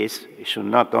doing this, it should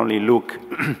not only look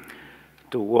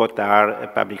to what our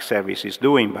public services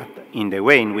doing, but in the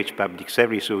way in which public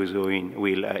services is doing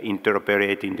will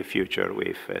interoperate in the future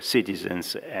with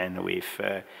citizens and with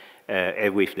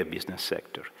the business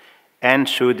sector, and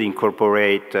should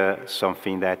incorporate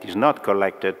something that is not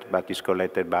collected, but is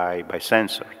collected by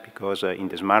sensor, because in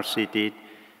the smart city,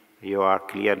 you are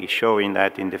clearly showing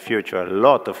that in the future, a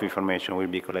lot of information will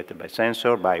be collected by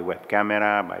sensor, by web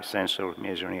camera, by sensor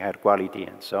measuring air quality,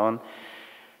 and so on.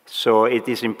 So it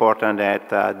is important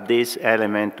that this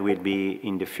element will be,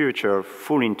 in the future,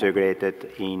 fully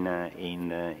integrated and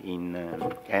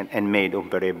made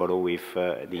operable with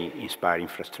the Inspire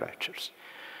infrastructures.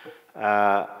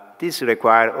 This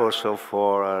requires also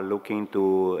for looking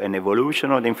to an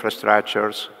evolution of the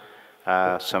infrastructures.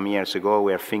 Some years ago,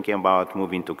 we were thinking about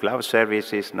moving to cloud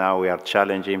services. Now we are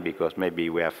challenging, because maybe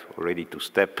we have already to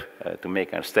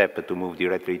make a step to move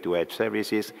directly to edge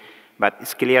services. But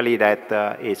it's clearly that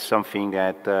it's something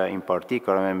that, in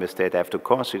particular, member states have to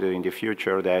consider in the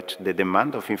future, that the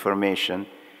demand of information,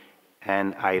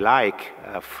 and I like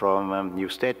from your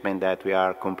statement that we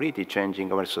are completely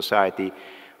changing our society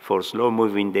for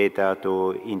slow-moving data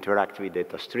to interact with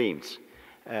data streams.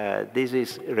 This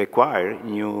is require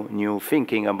new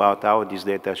thinking about how this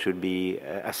data should be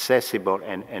accessible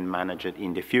and managed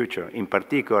in the future, in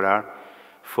particular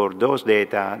for those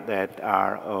data that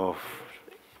are of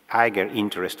higher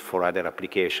interest for other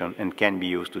applications and can be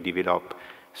used to develop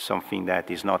something that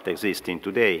is not existing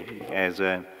today. As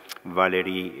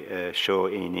Valrie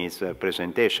showed in his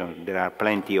presentation, there are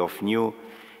plenty of new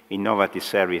innovative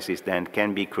services that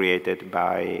can be created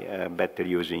by better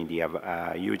using the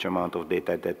huge amount of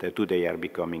data that today are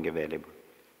becoming available.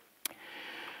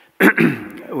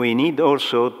 We need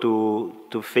also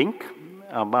to think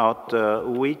about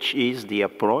which is the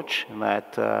approach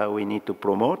that we need to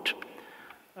promote.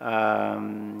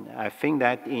 I think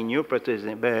that in your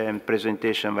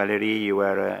presentation, Valrie, you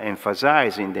were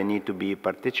emphasizing the need to be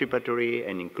participatory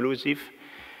and inclusive,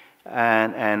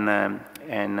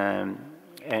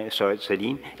 sorry,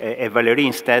 Celine. Valrie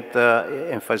instead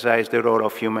emphasized the role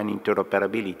of human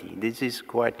interoperability. This is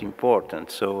quite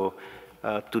important. So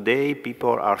today,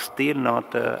 people are still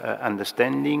not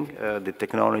understanding the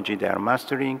technology they are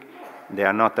mastering. They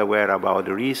are not aware about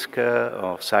the risk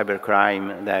of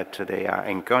cybercrime that they are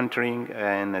encountering,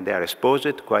 and they are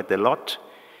exposed quite a lot.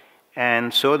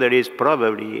 And so there is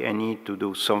probably a need to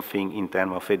do something in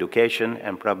terms of education,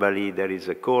 and probably there is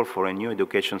a call for a new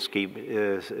education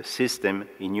system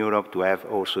in Europe to have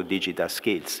also digital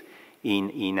skills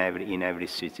in every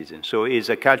citizen. So it's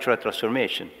a cultural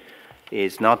transformation.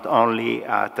 It's not only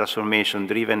a transformation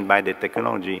driven by the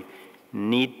technology.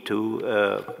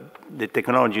 The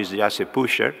technology is just a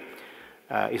pusher.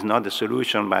 It's not the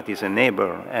solution, but it's an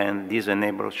enabler, and this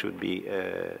enabler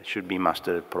should be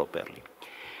mastered properly.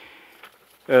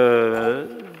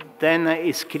 Then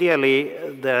it's clearly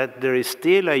that there is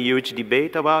still a huge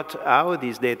debate about how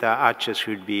this data access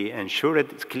should be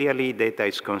ensured. Clearly, data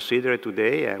is considered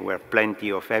today, and we have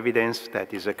plenty of evidence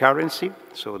that is a currency,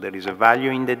 so there is a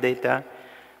value in the data.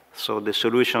 So the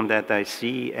solution that I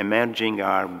see emerging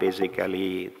are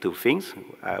basically two things.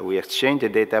 We exchange the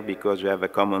data because we have a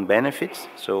common benefits,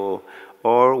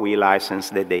 or we license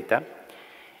the data.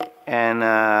 And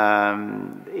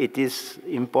it is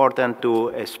important to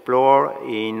explore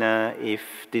if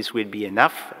this will be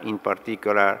enough, in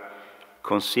particular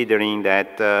considering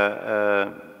that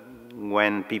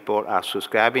when people are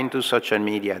subscribing to social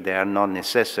media, they are not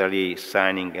necessarily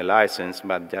signing a license,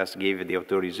 but just give the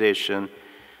authorization.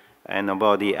 And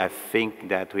nobody, I think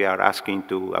that we are asking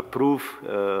to approve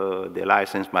the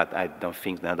license, but I don't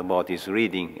think that nobody is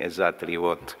reading exactly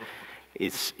what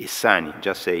is signing.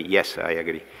 Just say, yes, I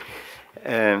agree.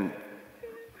 And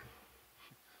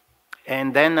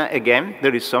then again,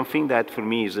 there is something that for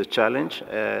me is a challenge,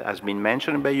 has been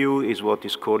mentioned by you, is what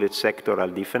is called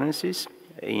sectoral differences.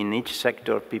 In each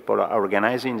sector, people are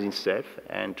organizing themselves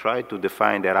and try to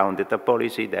define their own data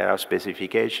policy, there are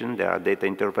specifications, there are data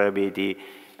interoperability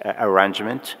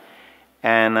arrangement.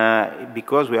 And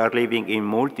because we are living in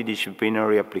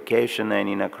multidisciplinary application and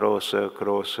in a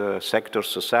cross-sector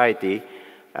society,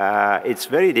 it's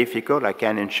very difficult. I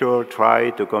can try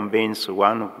to convince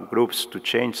one groups to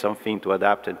change something, to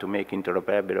adapt and to make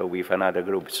interoperable with another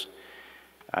groups.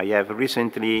 I have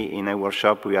recently, in a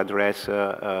workshop, we addressed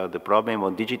the problem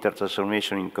of digital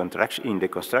transformation in the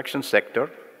construction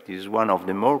sector. This is one of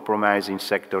the more promising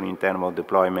sectors in terms of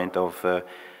deployment of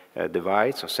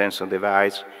device or sensor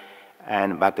device,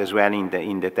 but as well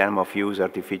in the term of use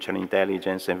artificial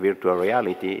intelligence and virtual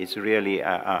reality. It's really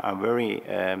a very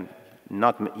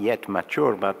not yet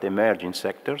mature but emerging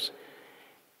sectors,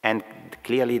 and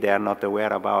clearly they are not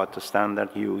aware about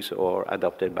standard use or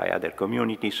adopted by other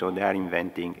communities, so they are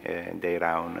inventing their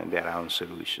own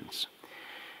solutions.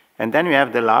 And then we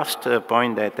have the last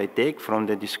point that I take from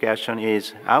the discussion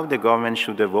is how the government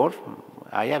should evolve.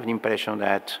 I have the impression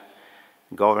that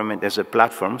government as a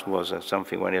platform was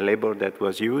something, a label that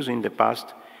was used in the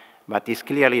past, but it's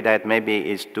clearly that maybe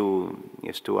it's too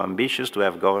ambitious to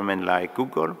have government like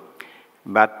Google,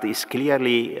 but it's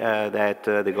clearly that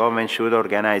the government should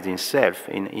organize itself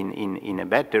in a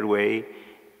better way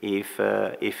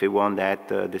if we want that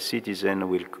the citizen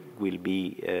will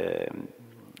be,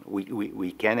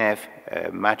 we can have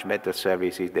much better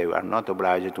services. They are not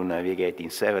obliged to navigate in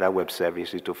several web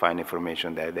services to find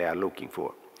information that they are looking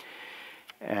for.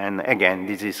 And again,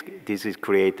 this is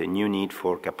create a new need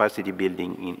for capacity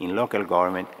building in local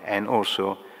government, and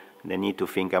also the need to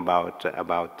think about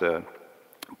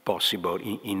possible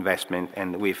investment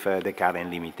and with the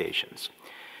current limitations.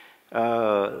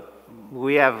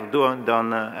 We have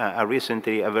done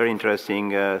recently a very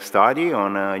interesting study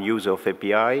on use of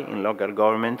API in local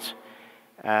governments.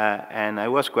 And I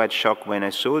was quite shocked when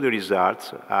I saw the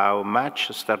results, how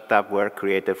much startups were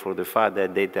created for the fact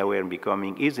that data were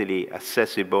becoming easily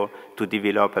accessible to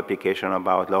develop applications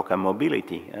about local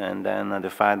mobility. And then the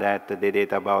fact that the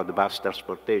data about bus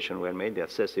transportation were made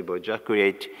accessible just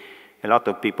create a lot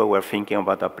of people were thinking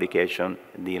about application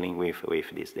dealing with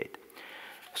this data.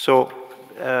 So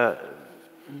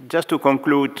just to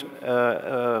conclude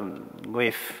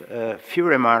with a few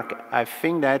remarks, I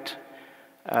think that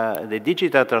the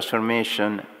digital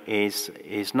transformation is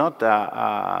not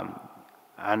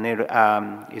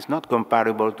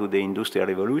comparable to the Industrial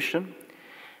Revolution,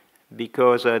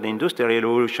 because the Industrial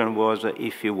Revolution was,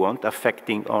 if you want,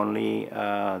 affecting only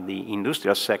the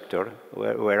industrial sector,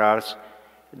 whereas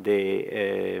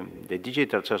the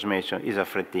digital transformation is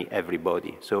affecting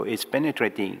everybody. So it's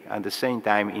penetrating at the same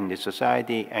time in the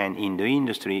society, and in the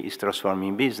industry is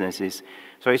transforming businesses.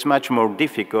 So it's much more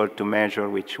difficult to measure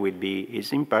which will be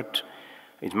its impact.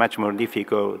 It's much more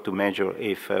difficult to measure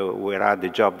if where are the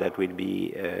jobs that will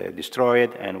be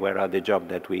destroyed and where are the jobs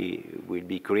that will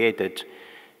be created.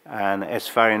 And as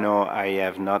far as I know, I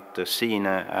have not seen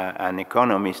an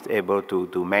economist able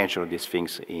to measure these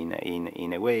things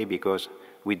in a way, because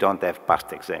we don't have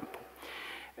past example.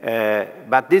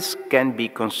 But this can be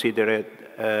considered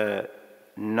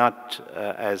not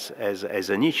as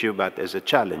an issue, but as a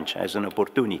challenge, as an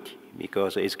opportunity,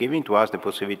 because it's giving to us the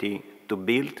possibility to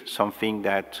build something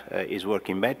that is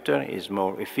working better, is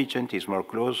more efficient, is more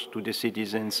close to the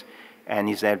citizens, and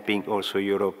is helping also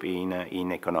Europe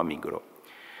in economic growth.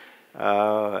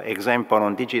 Example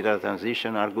on digital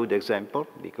transition are good example,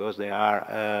 because they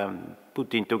are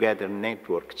putting together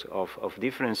networks of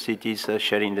different cities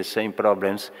sharing the same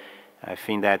problems. I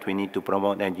think that we need to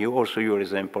promote, and your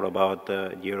example about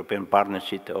the European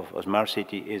partnership of smart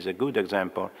city is a good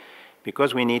example,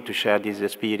 because we need to share this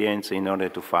experience in order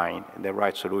to find the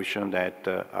right solution that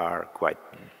are quite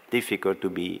difficult to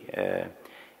be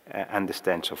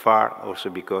understand so far, also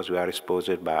because we are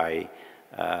exposed by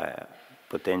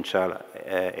potential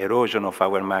erosion of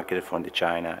our market from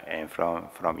China and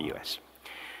from US.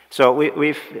 So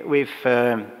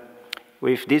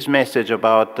with this message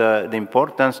about the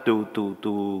importance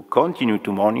to continue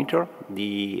to monitor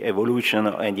the evolution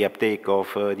and the uptake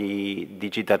of the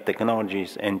digital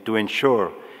technologies and to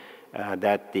ensure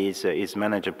that this is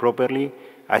managed properly,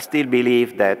 I still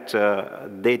believe that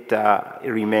data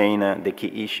remain the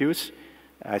key issues.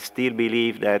 I still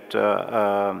believe that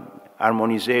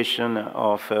harmonization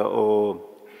of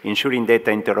ensuring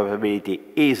data interoperability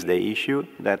is the issue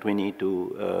that we need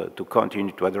to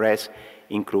continue to address,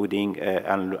 including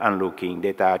unlocking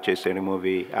data access and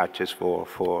removing access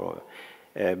for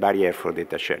barrier for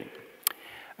data sharing.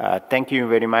 Thank you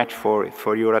very much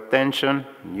for your attention.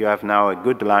 You have now a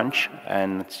good lunch,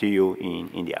 and see you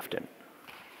in the afternoon.